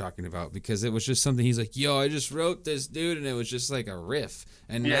of what we're talking about because it was just something he's like, yo, I just wrote this, dude, and it was just like a riff.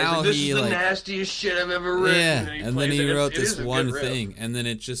 And now this is the nastiest shit I've ever written. Yeah, and then he wrote this one riff. thing, and then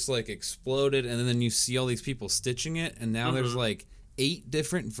it just like exploded, and then you see all these people stitching it, and now there's like 8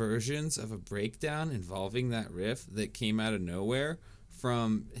 different versions of a breakdown involving that riff that came out of nowhere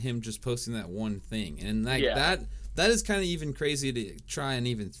from him just posting that one thing. And like that is kind of even crazy to try and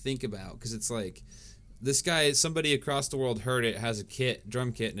even think about because it's like this guy, somebody across the world heard it, has a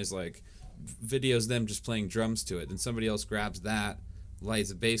drum kit, and is like, videos them just playing drums to it. Then somebody else grabs that,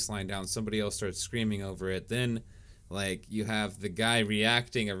 lights a bass line down, somebody else starts screaming over it. Then, like, you have the guy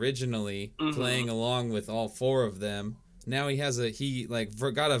reacting originally, playing along with all 4 of them. Now he got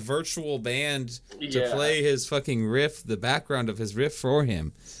a virtual band to play his fucking riff, the background of his riff for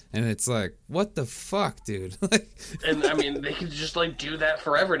him. And it's like, what the fuck, dude? And I mean, they can just like do that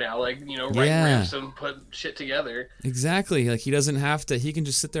forever now, like, write riffs and put shit together. Exactly. Like he doesn't have to, he can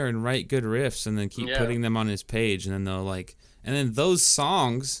just sit there and write good riffs and then keep putting them on his page. And then and then those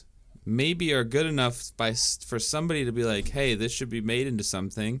songs maybe are good enough for somebody to be like, hey, this should be made into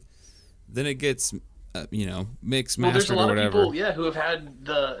something. Then it gets mixed, mastered, or whatever. There's a lot of people, who have had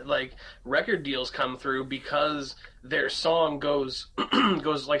the like record deals come through because their song goes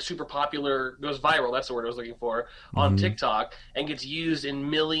like super popular, goes viral. That's the word I was looking for on TikTok, and gets used in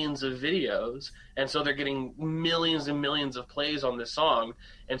millions of videos. And so they're getting millions and millions of plays on this song.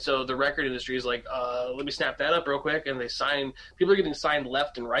 And so the record industry is like, let me snap that up real quick, and people are getting signed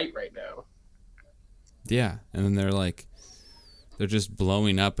left and right now. Yeah, and then they're just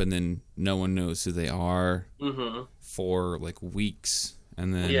blowing up, and then no one knows who they are for like weeks,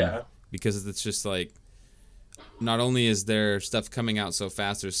 and then because it's just like, not only is there stuff coming out so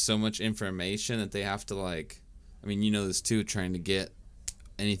fast, there's so much information that they have to like, I mean, this too, trying to get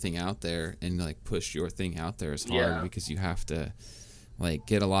anything out there and like push your thing out there is hard because you have to like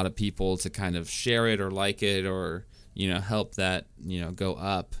get a lot of people to kind of share it or like it or help that go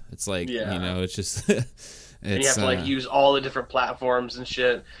up. It's like it's just. And you have to like use all the different platforms and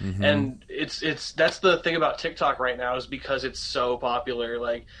shit. And it's that's the thing about TikTok right now is because it's so popular.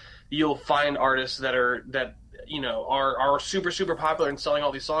 Like you'll find artists that are super, super popular and selling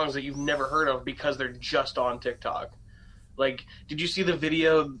all these songs that you've never heard of because they're just on TikTok. Like, did you see the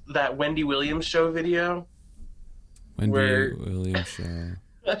video, that Wendy Williams show video? Williams show.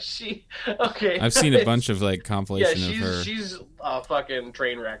 I've seen a bunch of like compilation of her. She's a fucking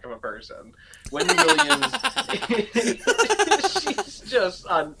train wreck of a person. Wendy Williams,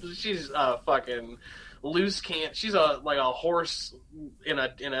 she's a fucking loose can't. She's like a horse in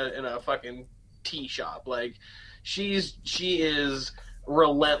a fucking tea shop. Like she is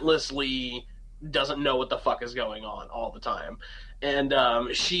relentlessly doesn't know what the fuck is going on all the time, and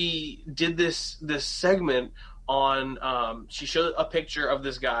she did this segment on she showed a picture of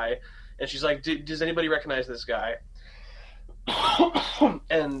this guy and she's like, does anybody recognize this guy?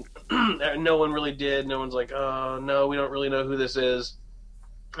 And no one really did. No one's like, oh no, we don't really know who this is.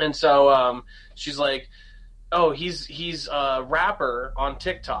 And so she's like, oh, he's a rapper on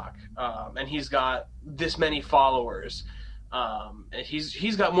TikTok, and he's got this many followers, and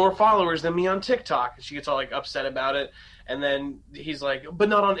he's got more followers than me on TikTok. And she gets all like upset about it. And then he's like, but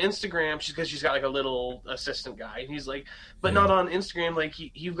not on Instagram, because she's got like a little assistant guy. And he's like, but not on Instagram, like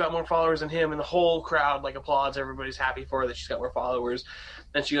you've got more followers than him. And the whole crowd like applauds. Everybody's happy for her that she's got more followers.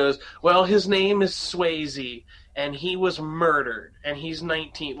 And she goes, well, his name is Swayze, and he was murdered, and he's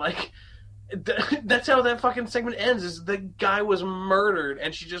 19. Like, That's how that fucking segment ends. Is the guy was murdered,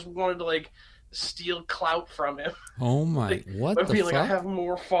 and she just wanted to like steal clout from him. Oh my! Like, What by the being fuck? like, I have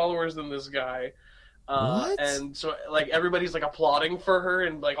more followers than this guy. What? And so like everybody's like applauding for her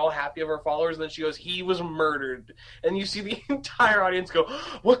and like all happy of her followers, and then she goes, "He was murdered," and you see the entire audience go,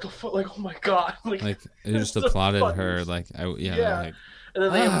 "What the fuck?" Like, "Oh my god!" Like it just the applauded funniest. her. Like Yeah. Like, and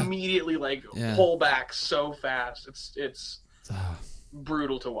then they immediately like Yeah. pull back so fast. It's ah.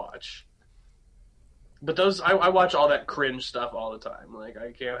 brutal to watch. But those I watch all that cringe stuff all the time. Like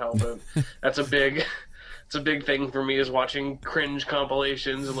I can't help it. That's a big. It's a big thing for me is watching cringe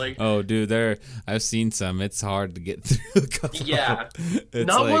compilations and like. Oh, dude, I've seen some. It's hard to get through a couple. Yeah, It's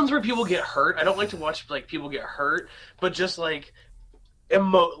not like, ones where people get hurt. I don't like to watch like people get hurt, but just like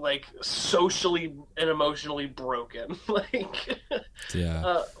like socially and emotionally broken. Like yeah,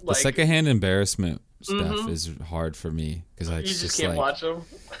 like the secondhand embarrassment stuff Mhm. is hard for me because I you just just can't like watch them.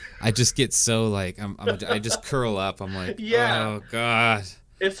 I just get so like I just curl up. I'm like, Yeah. oh god.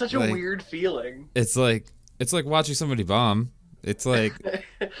 It's such a like- weird feeling. It's like watching somebody bomb. It's like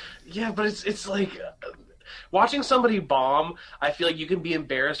Yeah, but it's like watching somebody bomb. I feel like you can be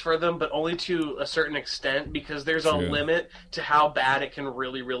embarrassed for them, but only to a certain extent because there's a True. limit to how bad it can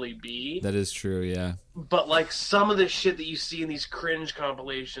really, really be. that is true. Yeah. But like some of the shit that you see in these cringe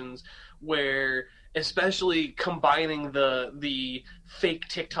compilations, where especially combining the fake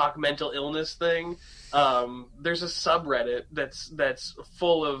TikTok mental illness thing, there's a subreddit that's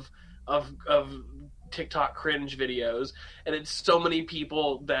full of TikTok cringe videos, and it's so many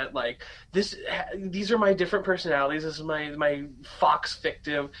people that like these are my different personalities. This is my Fox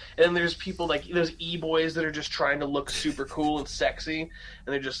fictive, and then there's people like those e-boys that are just trying to look super cool and sexy, and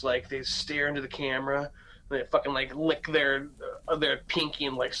they're just like they stare into the camera, and they fucking like lick their pinky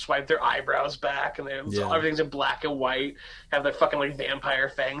and like swipe their eyebrows back, and Yeah. everything's in black and white, have their fucking like vampire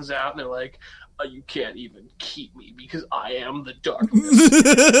fangs out, and they're like, you can't even keep me because I am the darkness.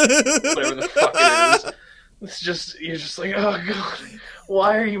 Whatever the fuck it is. It's just, you're just like, oh god,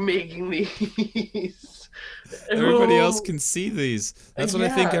 why are you making these? Everybody Oh. else can see these. That's what I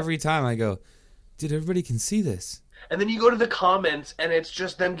think Yeah. every time. I go, dude, everybody can see this. And then you go to the comments and it's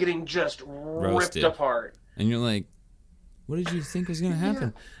just them getting just Roasted. ripped apart. And you're like, what did you think was gonna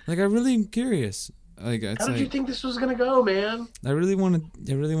happen? Like, I really am curious. Like, it's How did like you think this was gonna go, man? I really want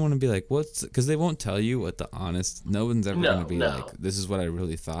to be like, what's, because they won't tell you what the honest. No one's ever No, gonna be no. like, this is what I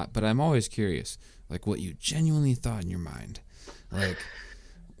really thought. But I'm always curious, like what you genuinely thought in your mind, like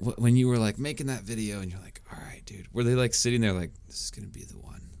when you were like making that video and you're like, all right, dude, were they like sitting there like, this is gonna be the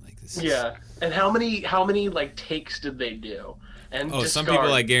one, like this? Is... Yeah. And how many like takes did they do? And Oh, discard? some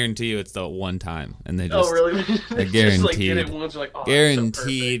people, I guarantee you, it's the one time, and they just. Oh, really? They just, like, did guaranteed. it once, like, oh,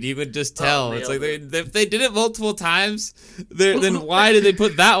 Guaranteed, you could just tell. It's like nailed if they did it multiple times, then why did they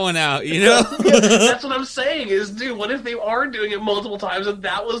put that one out? You know? Yeah, that's what I'm saying is, dude, what if they are doing it multiple times and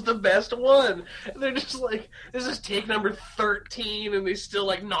that was the best one? And they're just like, this is take number 13 and they still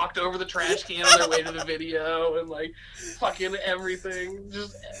like knocked over the trash can on their way to the video and like fucking everything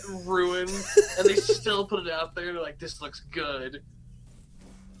just ruined, and they still put it out there and they're like, this looks good.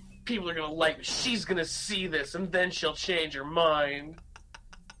 People are gonna like, she's gonna see this and then she'll change her mind.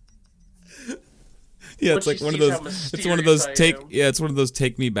 Yeah, But it's like she one of sees how those. It's one of those mysterious I am. it's one of those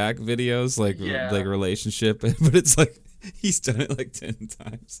take me back videos, like Yeah. like relationship, but it's like he's done it like 10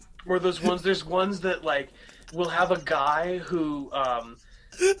 times. Or those ones, there's ones that like will have a guy who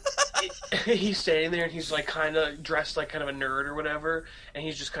he's standing there and he's like kind of dressed like kind of a nerd or whatever, and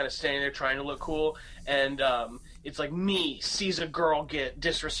he's just kind of standing there trying to look cool, and it's like me sees a girl get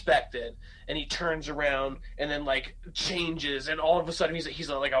disrespected and he turns around and then like changes, and all of a sudden he's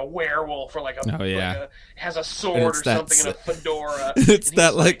like a werewolf or like a, Oh, yeah. like has a And sword or it's that something and a fedora. It's and he's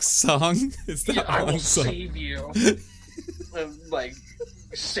that like song. It's that yeah, I one will song. save you. And, like,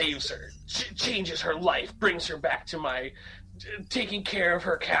 saves her, changes her life, brings her back to my taking care of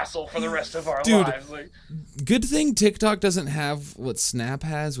her castle for the rest of our Dude. lives. Like, Good thing TikTok doesn't have what Snap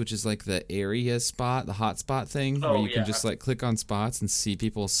has, which is like the area spot, the hotspot thing, where Oh, you can yeah. just like click on spots and see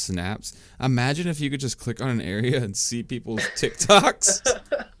people's snaps. Imagine if you could just click on an area and see people's TikToks.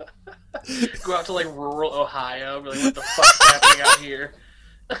 go out to like rural Ohio, and be like, what the fuck's happening out here?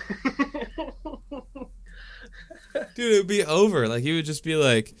 Dude, it would be over. Like, you would just be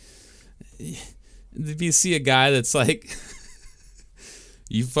like, if you see a guy that's like,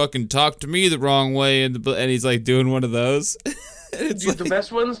 you fucking talked to me the wrong way, and he's like doing one of those. And it's Dude, the like,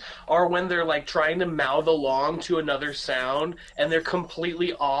 best ones are when they're like trying to mouth along to another sound and they're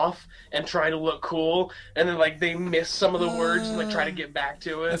completely off and trying to look cool, and then like they miss some of the words and like try to get back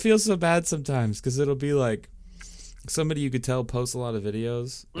to I it. feel so bad sometimes because it'll be like somebody you could tell posts a lot of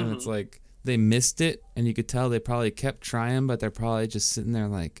videos, and it's like they missed it, and you could tell they probably kept trying, but they're probably just sitting there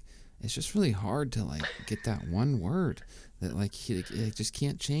like, it's just really hard to like get that one word that like he just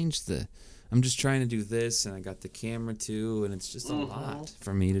can't change the. I'm just trying to do this, and I got the camera too, and it's just a lot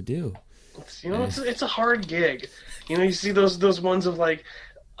for me to do. It's a hard gig. You see those ones of like,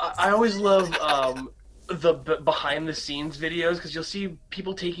 I always love the behind the scenes videos, because you'll see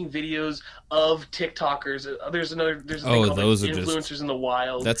people taking videos of TikTokers. There's a thing called those like, are influencers just, in the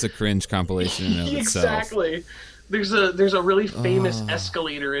wild. That's a cringe compilation in and of itself. Exactly. There's a really famous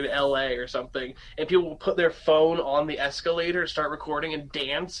escalator in LA or something, and people will put their phone on the escalator, start recording, and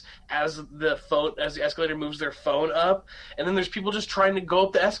dance as the escalator moves their phone up. And then there's people just trying to go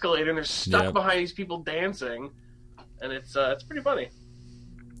up the escalator, and they're stuck behind these people dancing, and it's pretty funny.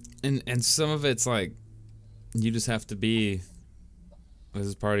 And some of it's like, you just have to be. This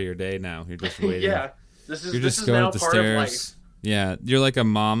is part of your day now. You're just waiting. Yeah, this is now part of life. Yeah, you're like a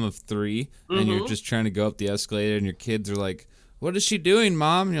mom of 3, and you're just trying to go up the escalator, and your kids are like, "What is she doing,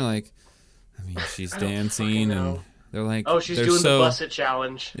 Mom?" And you're like, "I mean, she's dancing," and they're like, "Oh, she's doing the Bus It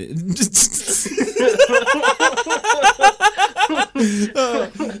challenge."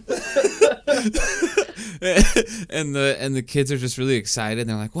 and the kids are just really excited. And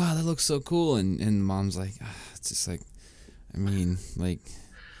they're like, "Wow, that looks so cool!" And Mom's like, "It's just like, I mean,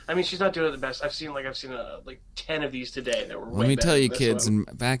 she's not doing it the best. I've seen like 10 of these today that were. Let me tell you, kids, and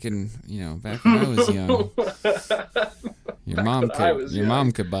back when I was young, your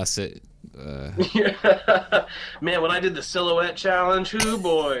mom could bust it. Yeah. Man, when I did the silhouette challenge, hoo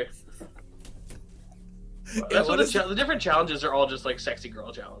boy. That's what the different challenges are all just like sexy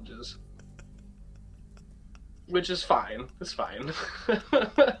girl challenges, which is fine. It's fine.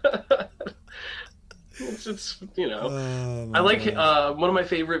 It's I like one of my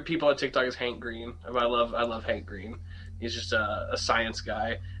favorite people on TikTok is Hank Green. I love Hank Green. He's just a science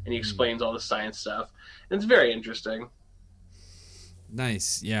guy, and he explains all the science stuff, and it's very interesting.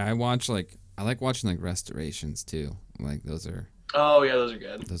 Nice. Yeah, I like watching like restorations too. Like those are. Oh yeah, those are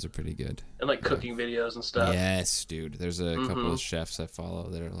good. Those are pretty good. And like cooking videos and stuff. Yes, dude. There's a couple of chefs I follow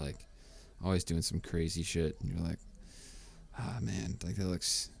that are like always doing some crazy shit, and you're like, man, like that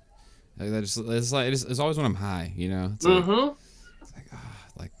looks. It's always when I'm high, It's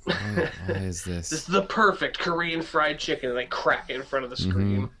like, why is this? This is the perfect Korean fried chicken, and they crack it in front of the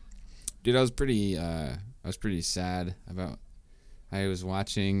screen. Dude, I was pretty sad about. I was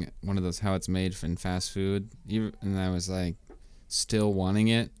watching one of those how it's made in fast food, and I was like, still wanting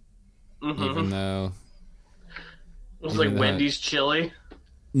it, even though. It was like Wendy's chili.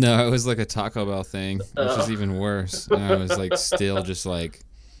 No, it was like a Taco Bell thing, which is even worse. And I was like, still just like.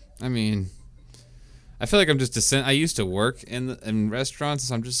 I mean, I feel like I'm just I used to work in restaurants,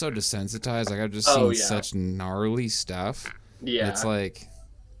 so I'm just so desensitized. Like I've just seen such gnarly stuff. Yeah, it's like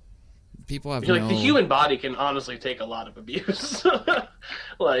people have. Like the human body can honestly take a lot of abuse.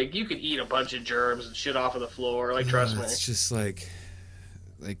 Like you could eat a bunch of germs and shit off of the floor. Like trust me. It's just like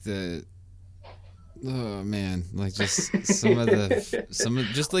the. Oh man, like just some of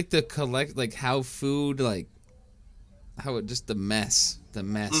just like the like how food like. How it just the mess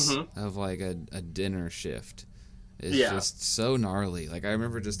of like a dinner shift is just so gnarly. Like I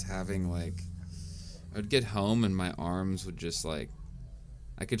remember just having like I'd get home and my arms would just like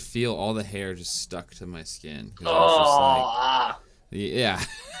I could feel all the hair just stuck to my skin. Oh, yeah.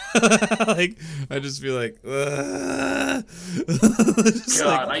 Like I just feel like God,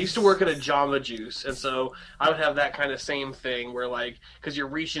 I used to work at a Jamba Juice, and so I would have that kind of same thing where like because you're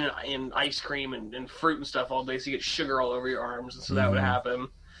reaching in ice cream and fruit and stuff all day, so you get sugar all over your arms, and so that would happen.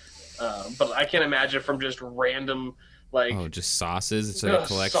 But I can't imagine from just random like just sauces. It's like a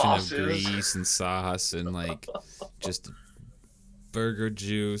collection of grease and sauce and like just burger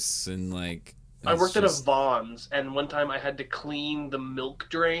juice and like. I worked at a Vons, and one time I had to clean the milk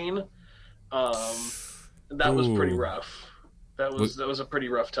drain. That was pretty rough. That was a pretty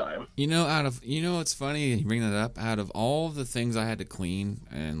rough time. What's funny? You bring that up. Out of all the things I had to clean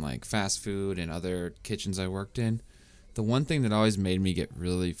and like fast food and other kitchens I worked in, the one thing that always made me get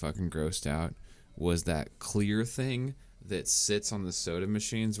really fucking grossed out was that clear thing that sits on the soda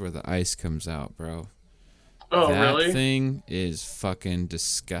machines where the ice comes out, bro. Oh, that really? That thing is fucking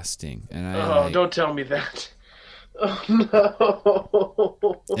disgusting. And don't tell me that. Oh,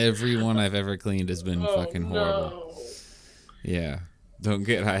 no. Everyone I've ever cleaned has been fucking horrible. No. Yeah. Don't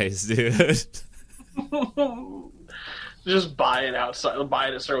get ice, dude. Just buy it outside. Buy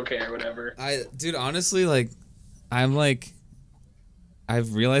it at Circle K or whatever. Dude, honestly, I've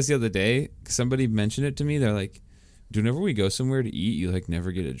realized the other day, somebody mentioned it to me. They're like, dude, whenever we go somewhere to eat, you like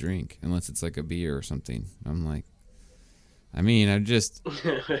never get a drink unless it's like a beer or something. I'm like, I mean,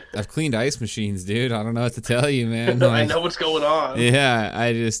 I've cleaned ice machines, dude. I don't know what to tell you, man. I know what's going on. Yeah,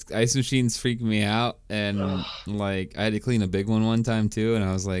 ice machines freak me out, and Ugh. like I had to clean a big one time too, and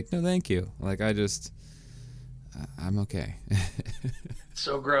I was like, no, thank you. Like I'm okay.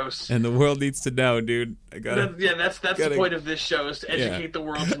 So gross. And the world needs to know, dude. That's the point of this show, is to educate the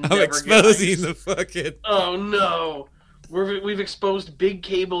world to never I'm exposing get ice. the fucking. Oh no, we've exposed big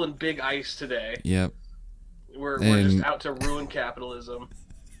cable and big ice today. Yep. We're just out to ruin capitalism.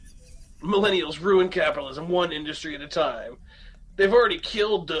 Millennials ruin capitalism one industry at a time. They've already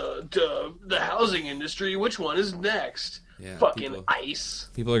killed the housing industry. Which one is next? Yeah, fucking ice.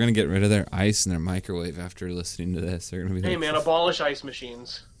 People are gonna get rid of their ice and their microwave after listening to this. They're gonna be hey like, man, abolish ice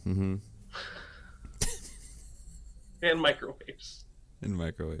machines. Mm-hmm. And microwaves. And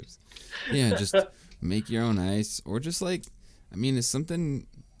microwaves. Yeah, just make your own ice, or just like, I mean, it's something.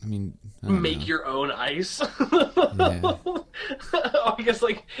 I mean, make your own ice. Yeah. I guess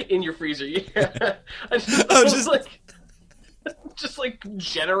like in your freezer. Yeah. Just like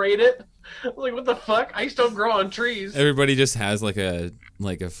generate it. Like, what the fuck? Ice don't grow on trees. Everybody just has like a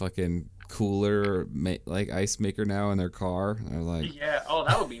fucking cooler like ice maker now in their car. They're like, yeah. Oh,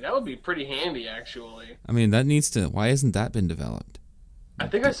 that would be pretty handy, actually. I mean, that needs to. Why hasn't that been developed? I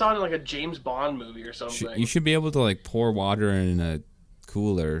think I saw it in like a James Bond movie or something. You should be able to like pour water in a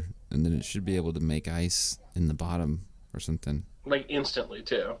cooler, and then it should be able to make ice in the bottom or something. Like instantly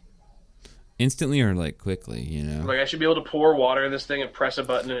too. Instantly or like quickly, you know. Like I should be able to pour water in this thing and press a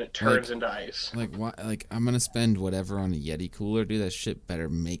button and it turns into ice. Like why? Like I'm gonna spend whatever on a Yeti cooler, dude. That shit better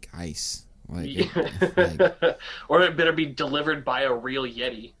make ice. Like, or it better be delivered by a real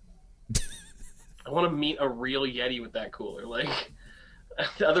Yeti. I want to meet a real Yeti with that cooler. Like,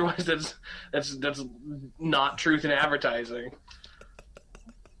 otherwise that's not truth in advertising.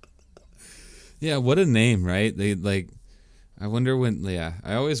 Yeah, what a name, right? They like. I wonder when. Yeah,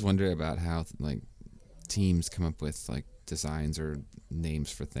 I always wonder about how like teams come up with like designs or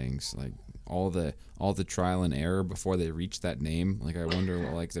names for things. Like all the trial and error before they reach that name. Like I wonder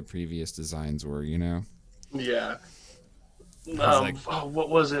what like the previous designs were. You know? Yeah. What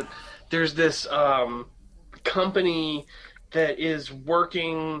was it? There's this company that is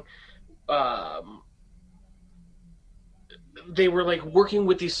working. They were like working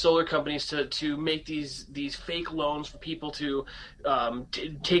with these solar companies to make these fake loans for people to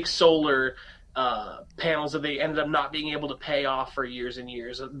take solar panels that they ended up not being able to pay off for years and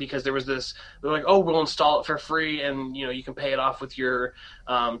years, because there was this, they're like, oh, we'll install it for free and you can pay it off with your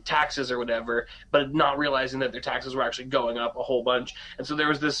taxes or whatever, but not realizing that their taxes were actually going up a whole bunch. And so there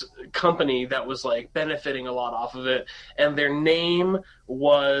was this company that was like benefiting a lot off of it, and their name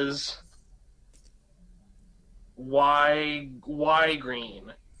was Why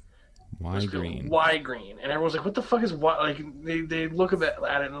Green. Why Green? Why Green. And everyone's like, what the fuck is why? Like, they look at it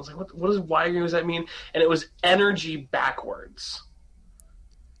and I was like, what does Why Green, does that mean? And it was energy backwards.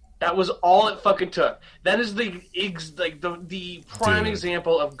 That was all it fucking took. That is the prime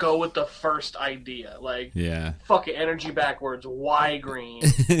example of go with the first idea. Like, yeah. Fuck it, energy backwards. Why Green?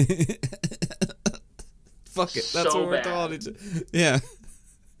 Fuck it. That's what we're calling it. Yeah.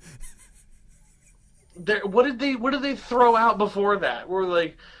 What did they throw out before that? We're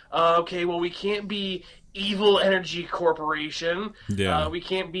like, okay, well, we can't be Evil Energy Corporation. Yeah. We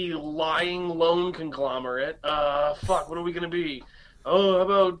can't be Lying Loan Conglomerate. Fuck, what are we gonna be? Oh,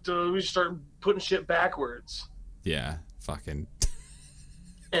 how about we start putting shit backwards? Yeah, fucking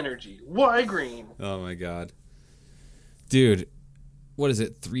energy. Why Green? Oh my god, dude, what is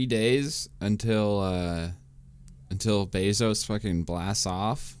it? 3 days until Bezos fucking blasts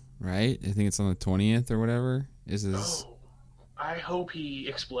off. Right? I think it's on the 20th or whatever. I hope he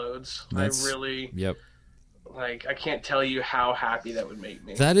explodes. Yep. Like, I can't tell you how happy that would make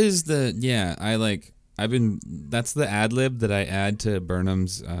me. That is that's the ad lib that I add to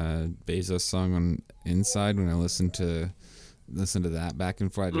Burnham's Bezos song on Inside when I listen to that back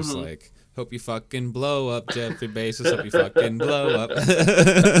and forth. I just like, hope you fucking blow up, Jeffrey Bezos. Hope you fucking blow up.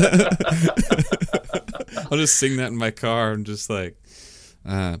 I'll just sing that in my car and just like.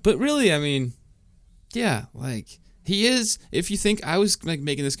 But really, I mean, yeah, like he is. If you think I was like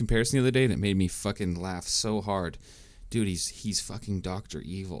making this comparison the other day, and it made me fucking laugh so hard, dude. He's fucking Dr.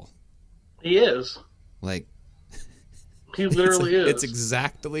 Evil. He is. Like, he literally is. It's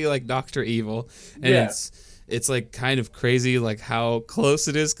exactly like Dr. Evil, and it's like kind of crazy, like how close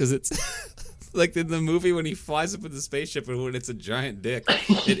it is, because it's. Like in the movie when he flies up in the spaceship and when it's a giant dick,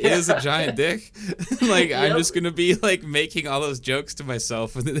 it is a giant dick. Like I'm just gonna be like making all those jokes to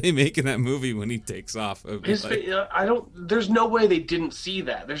myself when they make in that movie when he takes off. There's no way they didn't see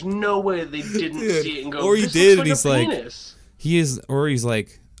that. There's no way they didn't see it and go. Or he did, and he's like, He is, or he's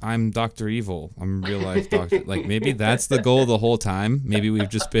like, I'm Dr. Evil. I'm real life Doctor. Like, maybe that's the goal the whole time. Maybe we've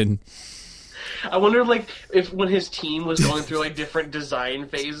just been. I wonder, like, if when his team was going through like different design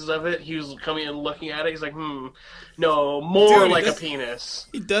phases of it, he was coming and looking at it. He's like, no, more Dude, like a penis.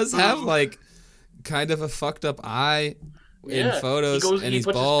 He does have like kind of a fucked up eye in photos, and he's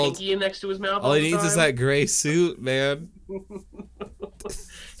puts bald. his pinky in next to his mouth. All he needs is that gray suit, man.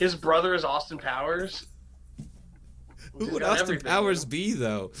 His brother is Austin Powers. Who would Austin Powers be,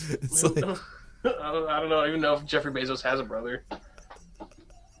 though? It's like, I don't know. I don't even know if Jeffrey Bezos has a brother.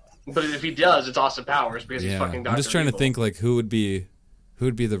 But if he does, it's Austin Powers because he's fucking Dr. I'm just trying Evil. to think like who would be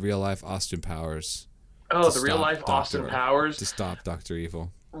the real life Austin Powers. Oh, the real life Austin Powers to stop Dr.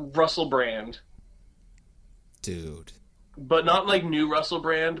 Evil. Russell Brand, dude. But not like new Russell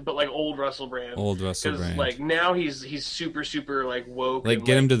Brand, but like old Russell Brand. Old Russell Brand. Like now he's super like woke. Like and,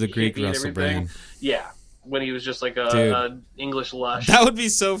 get him like, to the Greek Russell Brand. Yeah, when he was just like a English lush. That would be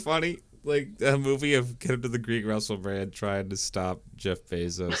so funny. Like a movie of get him to the Greek Russell Brand trying to stop Jeff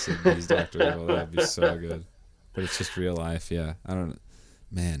Bezos and he's Dr. Evil. That'd be so good. But it's just real life. Yeah, I don't.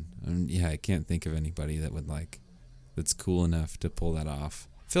 Man, I can't think of anybody that would that's cool enough to pull that off.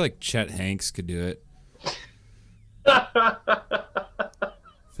 I feel like Chet Hanks could do it. I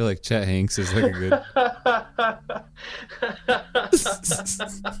feel like Chet Hanks is like a good.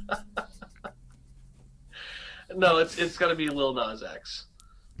 No, it's gonna be Lil Nas X.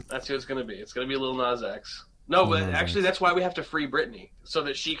 That's who it's gonna be. It's gonna be Lil Nas X. No, but actually, that's why we have to free Britney so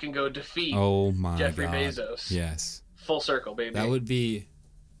that she can go defeat Jeffrey Bezos. Yes. Full circle, baby. That would be,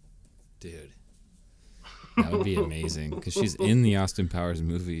 dude. That would be amazing because she's in the Austin Powers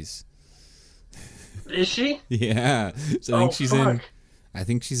movies. Is she? Yeah. So I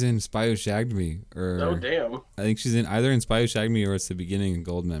think she's in Spy Who Shagged Me. Oh damn. I think she's in either in Spy Who Shagged Me or it's the beginning of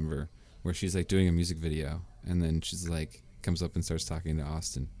Goldmember, where she's like doing a music video and then she's like comes up and starts talking to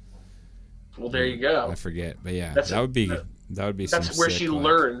Austin. Well, there you go. I forget, but yeah, that would be. That's where she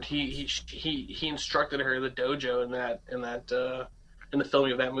learned. He instructed her in the dojo in the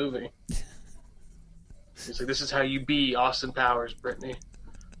filming of that movie. He's like, "This is how you be Austin Powers, Brittany.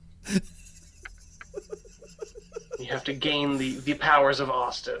 You have to gain the powers of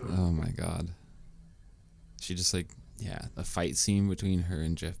Austin." Oh my god. She just the fight scene between her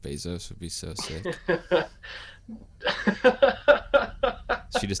and Jeff Bezos would be so sick.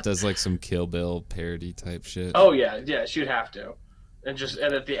 She just does like some Kill Bill parody type shit. Oh yeah, she'd have to. And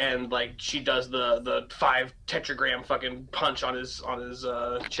at the end, like she does the 5 tetragram fucking punch on his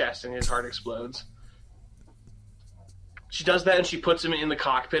chest and his heart explodes. She does that and she puts him in the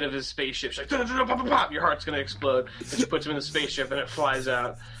cockpit of his spaceship. She's like, pop, your heart's gonna explode. And she puts him in the spaceship and it flies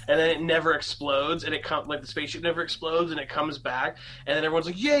out. And then it never explodes and the spaceship never explodes and it comes back. And then everyone's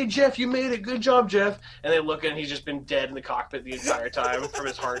like, yay, Jeff, you made it. Good job, Jeff. And they look and he's just been dead in the cockpit the entire time from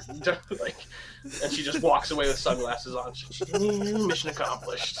his heart. And she just walks away with sunglasses on. Mission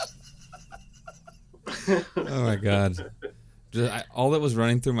accomplished. Oh my god. All that was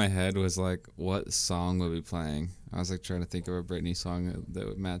running through my head was like, what song would be playing? I was like trying to think of a Britney song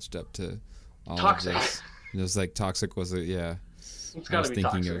that matched up to all Toxic. of this. It was like Toxic was it? Yeah. It's gotta be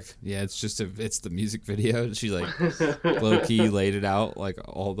Toxic. It's the music video. She like low key laid it out like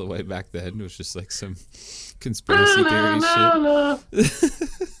all the way back then. It was just like some conspiracy theory shit.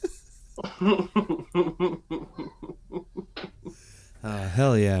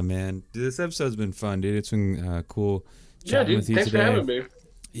 Hell yeah, man! Dude, this episode's been fun, dude. It's been cool chatting with you thanks today. for having me.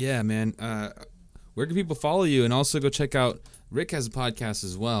 Yeah, man. Where can people follow you? And also go check out Rick has a podcast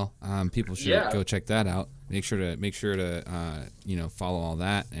as well. People should go check that out. Make sure to follow all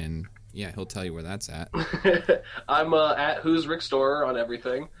that, and he'll tell you where that's at. I'm at Who's Rick Storer on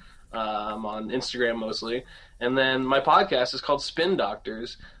everything. I'm on Instagram mostly, and then my podcast is called Spin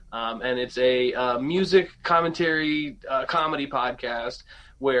Doctors, and it's a music commentary comedy podcast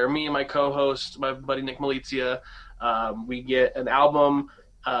where me and my co-host, my buddy Nick Malizia, we get an album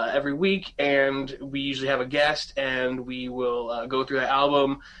every week, and we usually have a guest, and we will go through that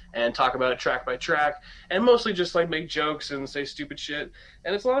album and talk about it track by track, and mostly just like make jokes and say stupid shit,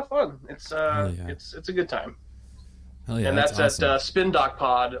 and it's a lot of fun. It's it's a good time. Hell yeah, and that's awesome. At Spin Doc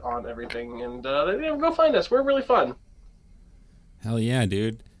Pod on everything, and go find us. We're really fun. Hell yeah,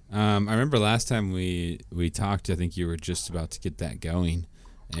 dude. I remember last time we talked, I think you were just about to get that going,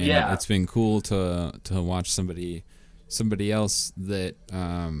 and it's been cool to watch somebody else that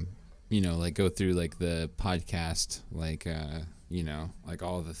like go through like the podcast, like like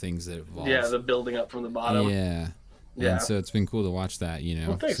all the things that evolve. Yeah, the building up from the bottom. Yeah. And so it's been cool to watch that,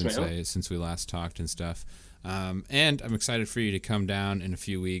 well, thanks, since we last talked and stuff. And I'm excited for you to come down in a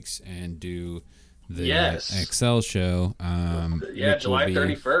few weeks and do the Yes. XL show. Yeah, July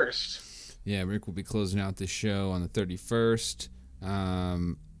 31st. Yeah, Rick will be closing out the show on the 31st.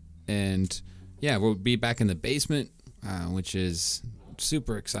 And yeah, we'll be back in the basement, which is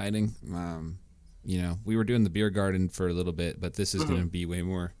super exciting. You know, we were doing the beer garden for a little bit, but this is going to be way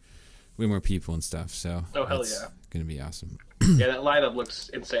more people and stuff. So hell yeah, going to be awesome. Yeah, that lineup looks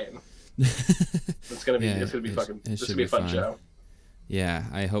insane. It's gonna be it's gonna be fucking. This should be a fun show. Yeah,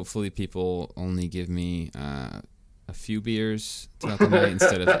 hopefully people only give me a few beers throughout the night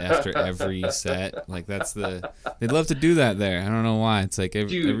instead of after every set. Like they'd love to do that there. I don't know why. It's like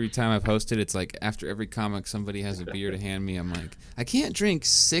every time I post it, it's like after every comic somebody has a beer to hand me. I'm like, I can't drink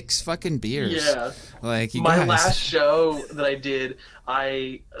 6 fucking beers. Yeah. Like my guys. Last show that I did,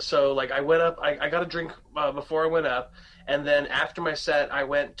 I went up. I got a drink before I went up. And then after my set, I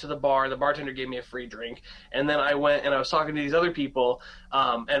went to the bar. The bartender gave me a free drink. And then I went and I was talking to these other people.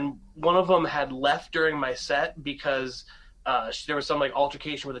 And one of them had left during my set because there was some like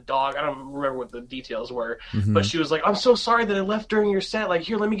altercation with a dog. I don't remember what the details were. Mm-hmm. But she was like, I'm so sorry that I left during your set. Like,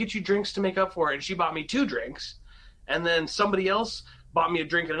 here, let me get you drinks to make up for it. And she bought me 2 drinks. And then somebody else bought me a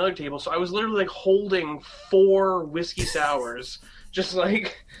drink at another table. So I was literally like holding 4 whiskey sours. Just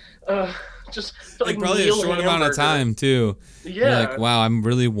like... just like probably a short amount of time too. Yeah, you're like, wow, I'm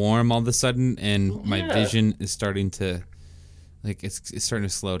really warm all of a sudden, and my vision is starting to, like, it's starting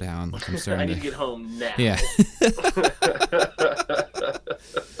to slow down. Like I'm starting I need to get home now. Yeah.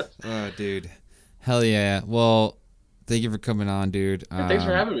 Oh, dude, hell yeah. Well, thank you for coming on, dude. Thanks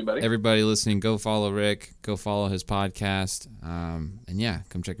for having me, buddy. Everybody listening, go follow Rick. Go follow his podcast. And yeah,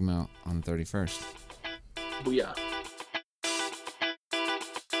 come check him out on the 31st. Booyah.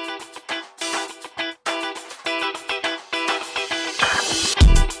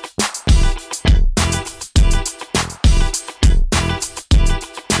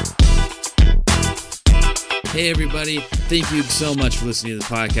 Hey everybody, thank you so much for listening to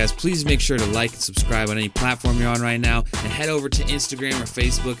the podcast. Please make sure to like and subscribe on any platform you're on right now, and head over to Instagram or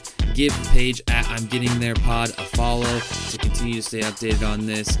Facebook. Give the page at I'm Getting There Pod a follow to continue to stay updated on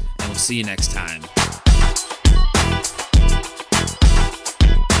this, and we'll see you next time.